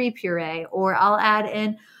stage 3 puree, or I'll add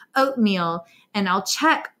in oatmeal, and I'll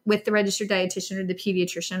check with the registered dietitian or the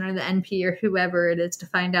pediatrician or the NP or whoever it is to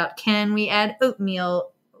find out, can we add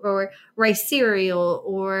oatmeal or rice cereal,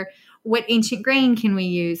 or what ancient grain can we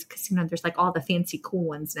use? Because, there's like all the fancy cool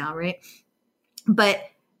ones now, right? But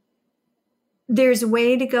there's a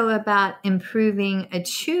way to go about improving a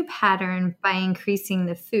chew pattern by increasing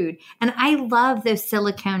the food. And I love those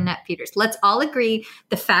silicone net feeders. Let's all agree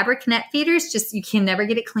the fabric net feeders, just you can never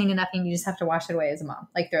get it clean enough and you just have to wash it away as a mom.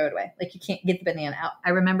 Like throw it away. Like you can't get the banana out.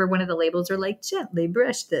 I remember one of the labels are like, gently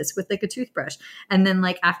brush this with like a toothbrush. And then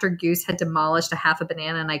like after Goose had demolished a half a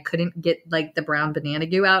banana and I couldn't get like the brown banana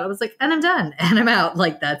goo out, I was like, and I'm done and I'm out.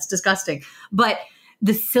 Like that's disgusting. But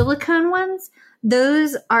the silicone ones,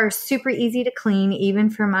 those are super easy to clean, even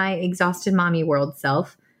for my exhausted mommy world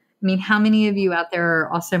self. I mean, how many of you out there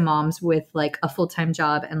are also moms with like a full-time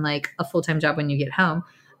job and like a full-time job when you get home?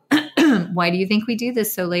 Why do you think we do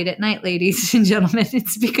this so late at night, ladies and gentlemen?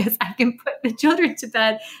 It's because I can put the children to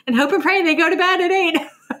bed and hope and pray they go to bed at 8.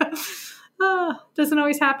 Doesn't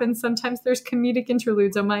always happen. Sometimes there's comedic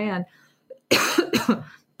interludes on my end.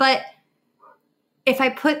 But if I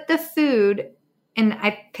put the food, and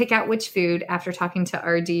I pick out which food after talking to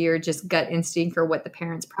RD or just gut instinct or what the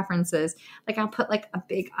parent's preference is. Like I'll put like a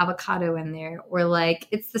big avocado in there, or like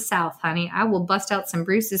it's the South, honey. I will bust out some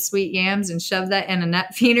Bruce's sweet yams and shove that in a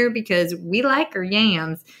nut feeder because we like our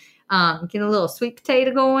yams. Get a little sweet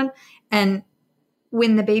potato going. And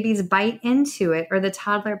when the babies bite into it or the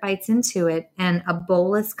toddler bites into it and a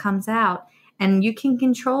bolus comes out, and you can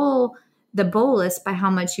control the bolus by how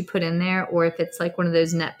much you put in there, or if it's like one of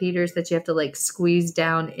those net feeders that you have to like squeeze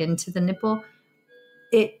down into the nipple,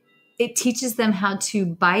 it teaches them how to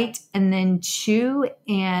bite and then chew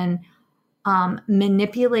and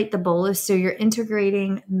manipulate the bolus. So you're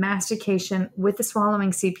integrating mastication with the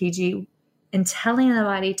swallowing CPG and telling the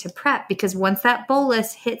body to prep, because once that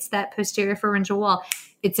bolus hits that posterior pharyngeal wall,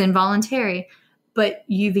 it's involuntary. But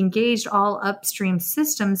you've engaged all upstream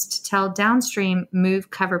systems to tell downstream,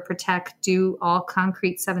 move, cover, protect, do all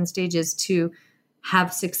concrete 7 stages to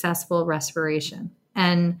have successful respiration.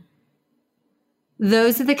 And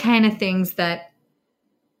those are the kind of things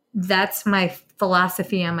that's my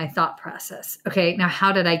philosophy and my thought process. Okay, now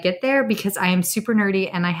how did I get there? Because I am super nerdy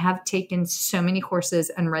and I have taken so many courses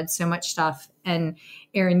and read so much stuff. And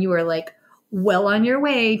Erin, you are like well on your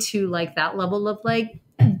way to like that level of like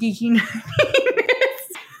geeky nerdiness.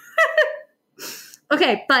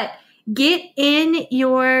 Okay, but get in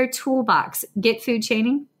your toolbox. Get food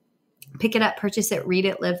chaining. Pick it up, purchase it, read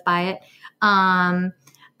it, live by it.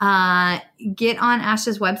 Get on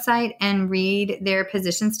ASHA's website and read their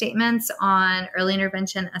position statements on early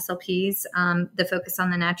intervention SLPs, the focus on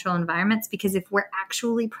the natural environments, because if we're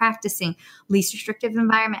actually practicing least restrictive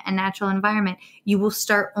environment and natural environment, you will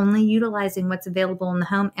start only utilizing what's available in the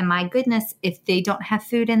home. And my goodness, if they don't have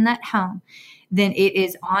food in that home, then it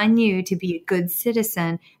is on you to be a good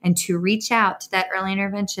citizen and to reach out to that early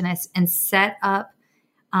interventionist and set up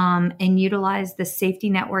and utilize the safety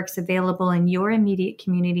networks available in your immediate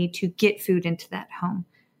community to get food into that home.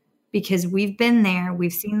 Because we've been there.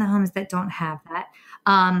 We've seen the homes that don't have that.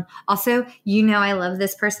 Also, I love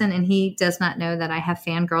this person, and he does not know that I have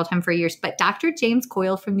fangirled him for years, but Dr. James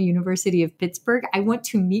Coyle from the University of Pittsburgh, I want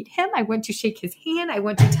to meet him. I want to shake his hand. I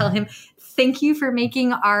want to tell him, thank you for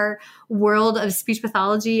making our world of speech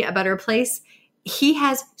pathology a better place. He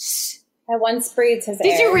has... I once breathed his air.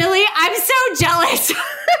 Did you really? I'm so jealous.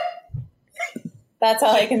 That's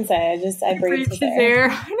all I can say. I breathed his air.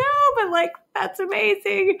 I know, but like, that's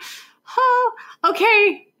amazing. Oh,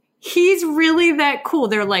 okay. He's really that cool.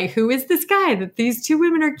 They're like, who is this guy that these 2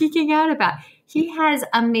 women are geeking out about? He has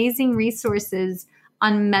amazing resources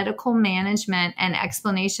on medical management and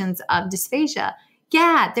explanations of dysphagia.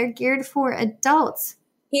 Yeah, they're geared for adults.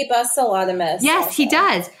 He busts a lot of myths. Yes, also. he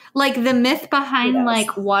does. Like the myth behind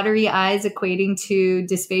like watery eyes equating to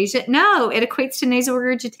dysphagia. No, it equates to nasal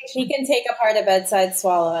regurgitation. He can take apart a bedside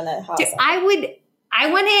swallow and it Dude, I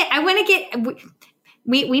want to get,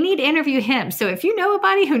 we need to interview him. So if you know a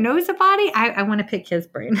body who knows a body, I want to pick his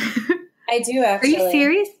brain. I do actually. Are you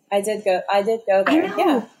serious? I did go there. I know.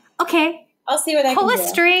 Yeah. Okay. I'll see what I can do. Pull a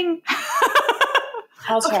string.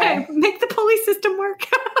 I'll try. Okay. Make the pulley system work.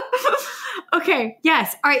 Okay.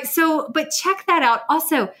 Yes. All right. So, but check that out.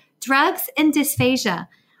 Also, drugs and dysphagia.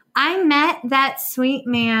 I met that sweet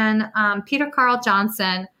man, Peter Carl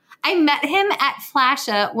Johnson. I met him at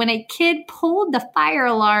Flasha when a kid pulled the fire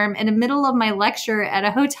alarm in the middle of my lecture at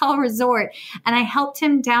a hotel resort. And I helped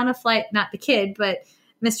him down a flight, not the kid, but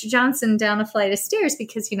Mr. Johnson down a flight of stairs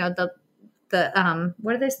because, you know, the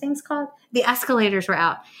what are those things called? The escalators were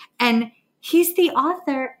out. And he's the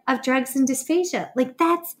author of Drugs and Dysphagia. Like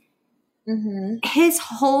that's his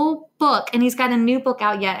whole book. And he's got a new book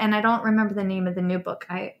out yet. And I don't remember the name of the new book.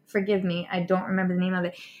 Forgive me. I don't remember the name of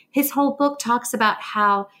it. His whole book talks about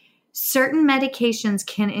how certain medications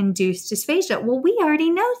can induce dysphagia. Well, we already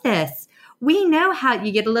know this. We know how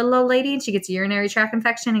you get a little old lady and she gets a urinary tract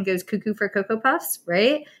infection and goes cuckoo for Cocoa Puffs,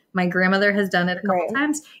 right? My grandmother has done it a couple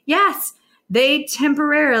times. Yes. They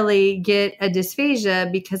temporarily get a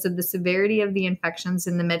dysphagia because of the severity of the infections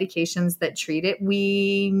and the medications that treat it.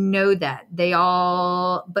 We know that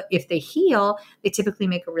but if they heal, they typically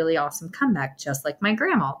make a really awesome comeback, just like my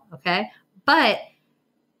grandma. Okay. But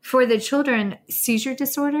for the children, seizure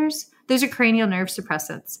disorders, those are cranial nerve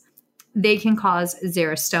suppressants. They can cause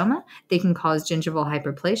xerostoma. They can cause gingival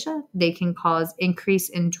hyperplasia. They can cause increase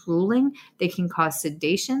in drooling. They can cause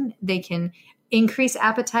sedation. They can increase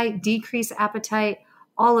appetite, decrease appetite,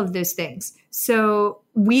 all of those things. So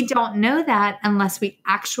we don't know that unless we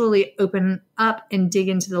actually open up and dig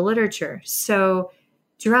into the literature. So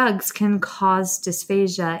drugs can cause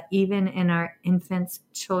dysphagia even in our infants,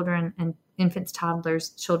 toddlers,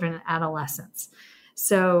 children, and adolescents.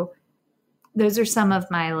 So those are some of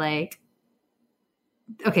my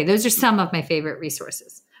those are some of my favorite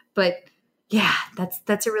resources. But yeah,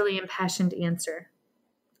 that's a really impassioned answer.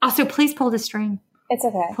 Also, please pull the string. It's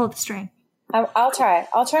okay. Pull the string. I'll try.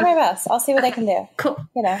 I'll try my best. I'll see what I can do. Cool.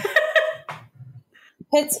 You know,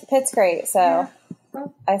 Pitt's great. So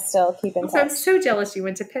I still keep in touch. I'm so jealous you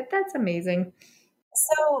went to Pitt. That's amazing.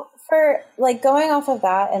 So for like going off of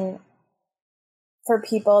that, and for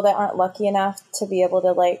people that aren't lucky enough to be able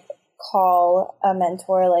to like call a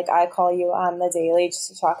mentor, like I call you on the daily just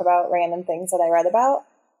to talk about random things that I read about,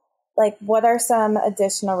 like what are some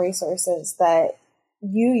additional resources that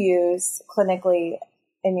you use clinically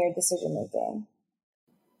in your decision making?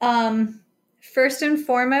 First and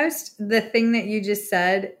foremost, the thing that you just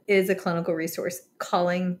said is a clinical resource.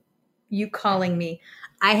 Calling me.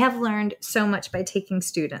 I have learned so much by taking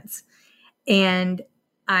students, and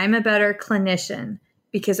I'm a better clinician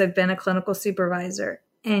because I've been a clinical supervisor.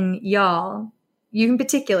 And y'all, you in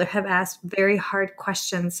particular, have asked very hard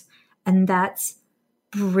questions, and that's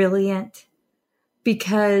brilliant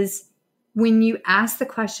because when you ask the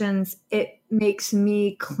questions, it makes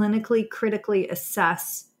me clinically, critically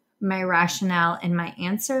assess my rationale and my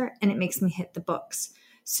answer, and it makes me hit the books.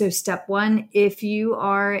 So step one, if you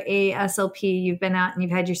are a SLP, you've been out and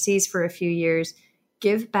you've had your C's for a few years,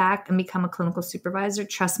 give back and become a clinical supervisor.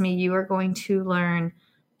 Trust me, you are going to learn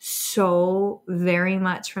so very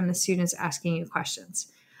much from the students asking you questions.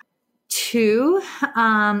 Two,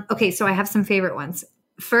 so I have some favorite ones.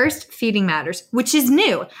 First, Feeding Matters, which is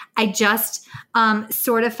new. I just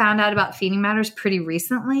sort of found out about Feeding Matters pretty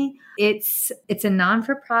recently. It's a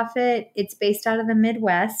non-for-profit. It's based out of the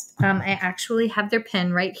Midwest. I actually have their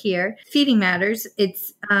pin right here. Feeding Matters.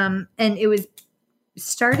 It's and it was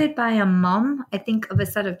started by a mom, I think, of a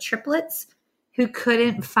set of triplets who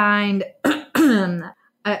couldn't find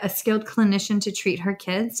a skilled clinician to treat her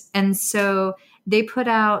kids, and so they put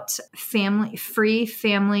out free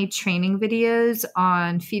family training videos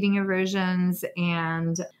on feeding aversions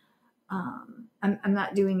and I'm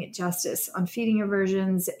not doing it justice, on feeding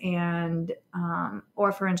aversions and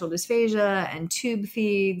oropharyngeal dysphagia and tube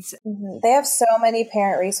feeds. Mm-hmm. They have so many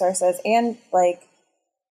parent resources and like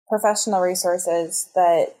professional resources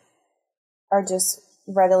that are just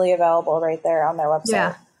readily available right there on their website.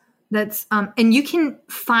 Yeah. That's and you can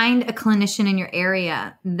find a clinician in your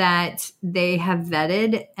area that they have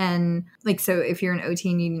vetted, and like, so if you're an OT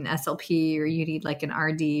and you need an SLP or you need like an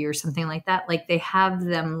RD or something like that, like they have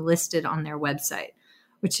them listed on their website,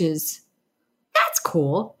 that's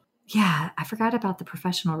cool. Yeah, I forgot about the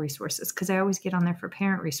professional resources because I always get on there for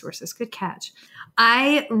parent resources. Good catch.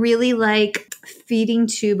 I really like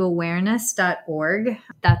feedingtubeawareness.org.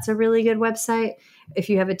 That's a really good website if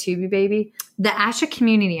you have a tubey baby. The ASHA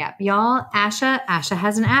community app. Y'all, ASHA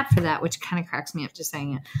has an app for that, which kind of cracks me up just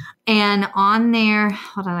saying it. And on there,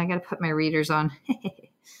 hold on, I got to put my readers on.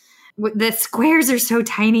 The squares are so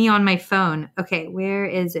tiny on my phone. Okay, where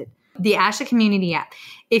is it? The ASHA community app.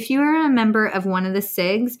 If you are a member of one of the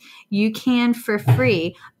SIGs, you can, for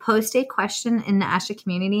free, post a question in the ASHA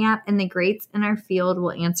community app, and the greats in our field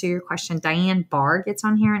will answer your question. Diane Barr gets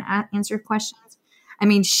on here and answers questions. I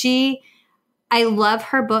mean, I love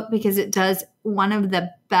her book because it does one of the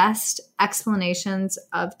best explanations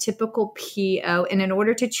of typical PO. And in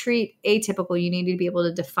order to treat atypical, you need to be able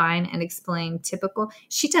to define and explain typical.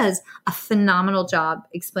 She does a phenomenal job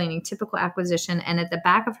explaining typical acquisition. And at the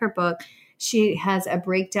back of her book, she has a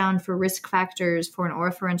breakdown for risk factors for an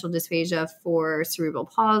oropharyngeal dysphagia, for cerebral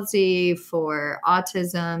palsy, for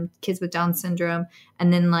autism, kids with Down syndrome,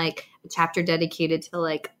 and then like a chapter dedicated to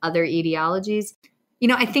like other etiologies. You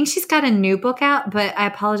know, I think she's got a new book out, but I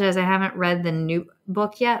apologize. I haven't read the new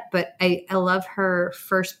book yet, but I love her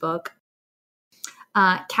first book.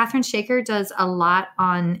 Catherine Shaker does a lot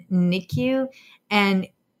on NICU, and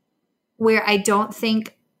where I don't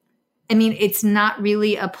think, I mean, it's not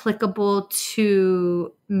really applicable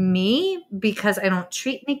to me because I don't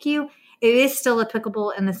treat NICU. It is still applicable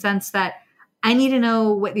in the sense that I need to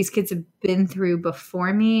know what these kids have been through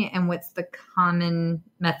before me and what's the common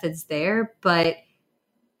methods there. But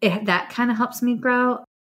that kind of helps me grow.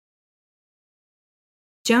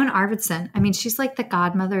 Joan Arvidsson, I mean, she's like the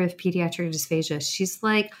godmother of pediatric dysphagia. She's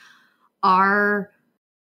like our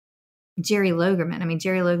Jerry Logerman. I mean,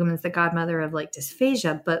 Jerry Logerman is the godmother of like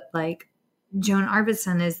dysphagia, but like Joan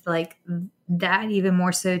Arvidsson is like that even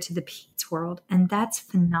more so to the peds world. And that's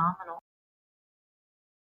phenomenal.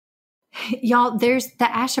 Y'all, there's the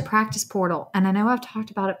ASHA practice portal. And I know I've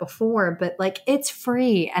talked about it before, but like it's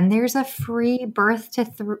free. And there's a free birth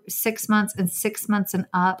to 6 months and 6 months and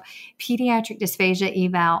up pediatric dysphagia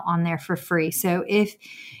eval on there for free. So if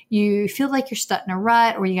you feel like you're stuck in a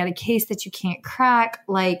rut or you got a case that you can't crack,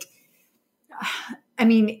 like, I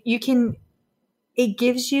mean, you can, it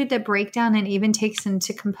gives you the breakdown and even takes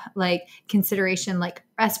into consideration like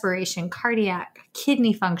respiration, cardiac,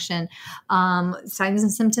 kidney function, signs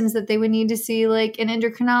and symptoms that they would need to see like an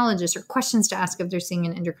endocrinologist or questions to ask if they're seeing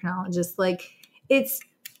an endocrinologist. Like it's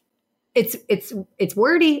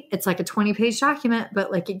wordy. It's like a 20-page document,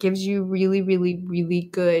 but like it gives you really, really, really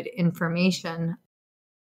good information.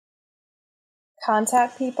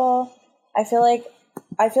 Contact people. I feel like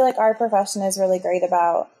our profession is really great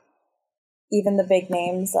about even the big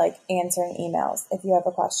names, like answering emails if you have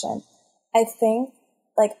a question. I think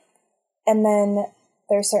like, and then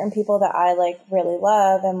there's certain people that I like really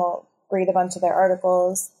love and will read a bunch of their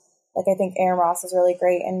articles. Like I think Erin Ross is really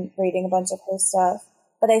great in reading a bunch of her stuff.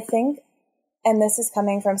 But I think, and this is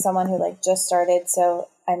coming from someone who like just started, so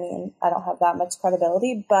I mean, I don't have that much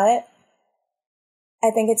credibility, but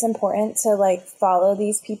I think it's important to like follow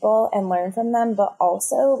these people and learn from them, but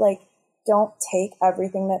also like don't take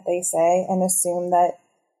everything that they say and assume that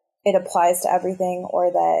it applies to everything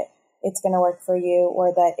or that it's going to work for you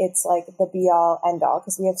or that it's like the be all end all,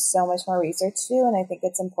 because we have so much more research to do. And I think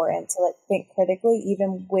it's important to like think critically,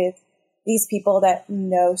 even with these people that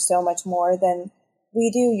know so much more than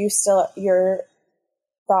we do. Your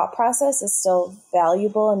thought process is still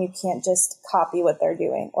valuable and you can't just copy what they're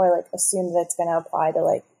doing or like assume that it's going to apply to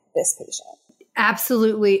like this patient.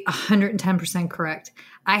 Absolutely 110% correct.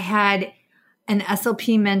 I had an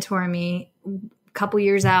SLP mentor me a couple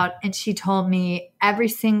years out, and she told me every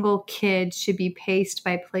single kid should be paced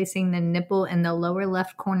by placing the nipple in the lower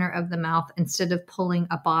left corner of the mouth instead of pulling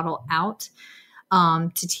a bottle out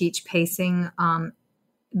to teach pacing.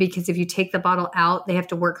 Because if you take the bottle out, they have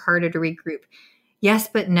to work harder to regroup. Yes,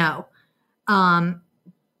 but no.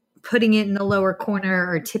 Putting it in the lower corner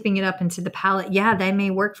or tipping it up into the palate, yeah, that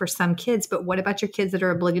may work for some kids, but what about your kids that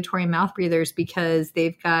are obligatory mouth breathers because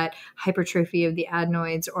they've got hypertrophy of the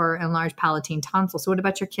adenoids or enlarged palatine tonsil? So what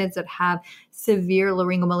about your kids that have severe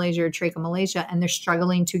laryngomalacia or trachomalacia and they're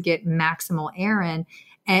struggling to get maximal air in?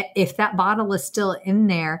 And if that bottle is still in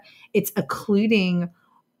there, it's occluding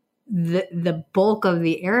the bulk of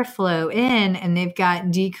the airflow in, and they've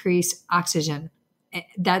got decreased oxygen.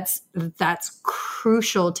 That's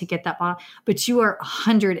crucial to get that bottle. But you are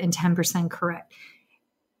 110% correct.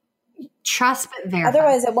 Trust but verify.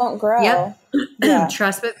 Otherwise, it won't grow. Yep. Yeah.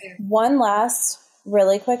 Trust but verify. One last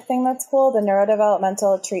really quick thing that's cool, the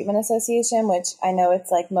Neurodevelopmental Treatment Association, which I know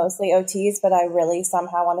it's like mostly OTs, but I really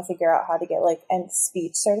somehow want to figure out how to get like a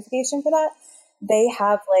speech certification for that. They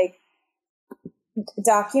have like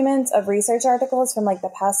documents of research articles from like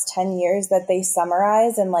the past 10 years that they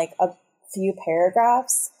summarize in like a few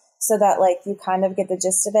paragraphs, so that like you kind of get the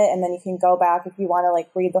gist of it, and then you can go back if you want to like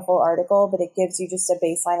read the whole article, but it gives you just a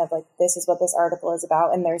baseline of like, this is what this article is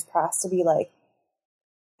about. And there's has to be like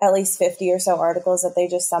at least 50 or so articles that they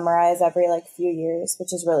just summarize every like few years,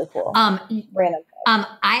 which is really cool. Random.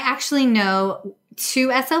 I actually know 2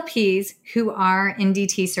 SLPs who are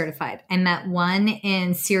NDT certified. I met one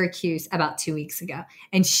in Syracuse about 2 weeks ago,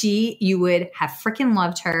 and you would have freaking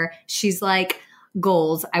loved her. She's like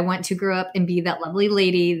goals. I want to grow up and be that lovely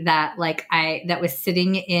lady that that was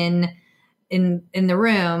sitting in the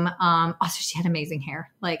room. Also, she had amazing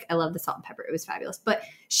hair. Like, I love the salt and pepper. It was fabulous. But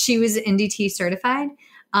she was NDT certified.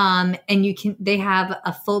 And they have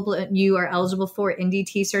you are eligible for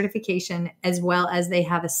NDT certification, as well as they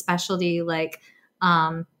have a specialty, like,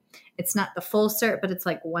 it's not the full cert, but it's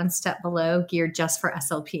like one step below, geared just for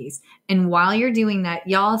SLPs. And while you're doing that,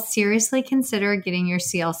 y'all seriously consider getting your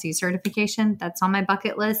CLC certification. That's on my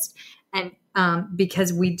bucket list. And,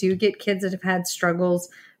 because we do get kids that have had struggles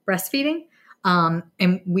breastfeeding. And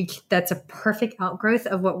that's a perfect outgrowth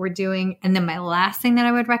of what we're doing. And then my last thing that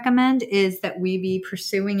I would recommend is that we be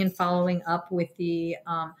pursuing and following up with the,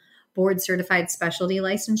 board certified specialty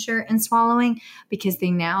licensure in swallowing, because they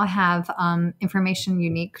now have information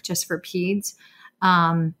unique just for peds.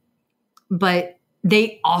 But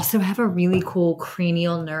they also have a really cool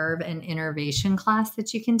cranial nerve and innervation class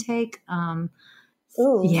that you can take.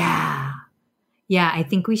 Ooh. Yeah. Yeah, I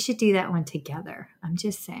think we should do that one together. I'm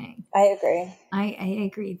just saying. I agree. I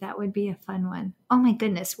agree. That would be a fun one. Oh my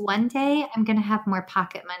goodness. One day I'm going to have more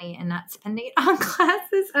pocket money and not spend it on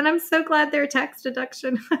classes. And I'm so glad they're tax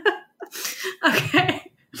deduction.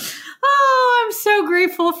 Okay. Oh, I'm so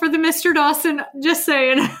grateful for the Mr. Dawson. Just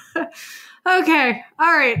saying. Okay.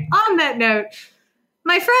 All right. On that note,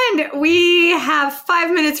 my friend, we have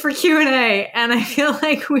 5 minutes for Q&A, and I feel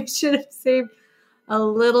like we should have saved a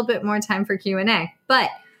little bit more time for Q&A. But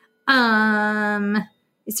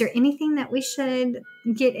is there anything that we should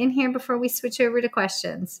get in here before we switch over to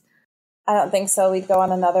questions? I don't think so. We'd go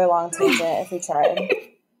on another long tangent if we tried.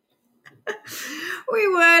 We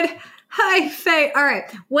would. Hi, Faye. All right.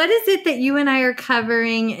 What is it that you and I are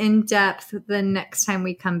covering in depth the next time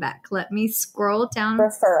we come back? Let me scroll down.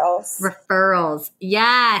 Referrals.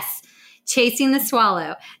 Yes. Chasing the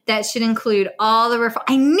swallow. That should include all the referrals.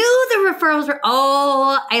 I knew the referrals were.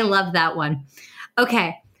 Oh, I love that one.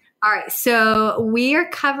 Okay. All right. So we are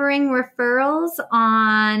covering referrals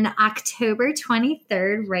on October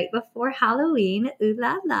 23rd, right before Halloween. Ooh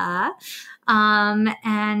la la.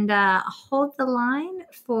 And hold the line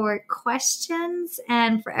for questions,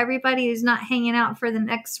 and for everybody who's not hanging out for the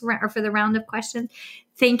next or for the round of questions.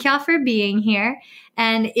 Thank y'all for being here.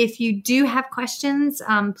 And if you do have questions,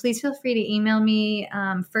 please feel free to email me,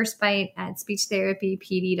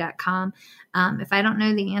 firstbite@speechtherapypd.com. If I don't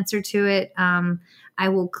know the answer to it, I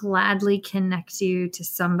will gladly connect you to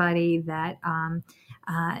somebody that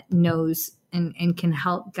knows and can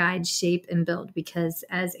help guide, shape, and build. Because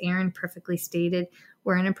as Erin perfectly stated,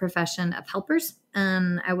 we're in a profession of helpers,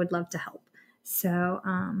 and I would love to help. So,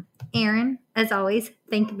 Erin, as always,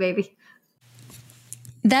 thank you, baby.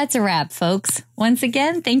 That's a wrap, folks. Once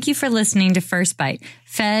again, thank you for listening to First Bite,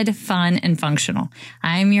 fed, fun, and functional.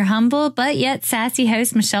 I'm your humble but yet sassy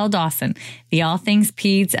host, Michelle Dawson, the All Things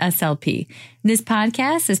Peds SLP. This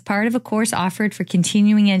podcast is part of a course offered for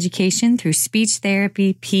continuing education through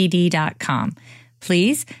SpeechTherapyPD.com.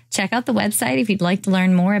 Please check out the website if you'd like to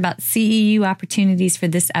learn more about CEU opportunities for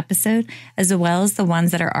this episode, as well as the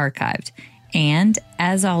ones that are archived. And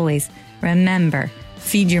as always, remember,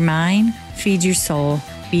 feed your mind, feed your soul,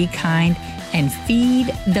 be kind, and feed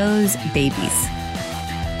those babies.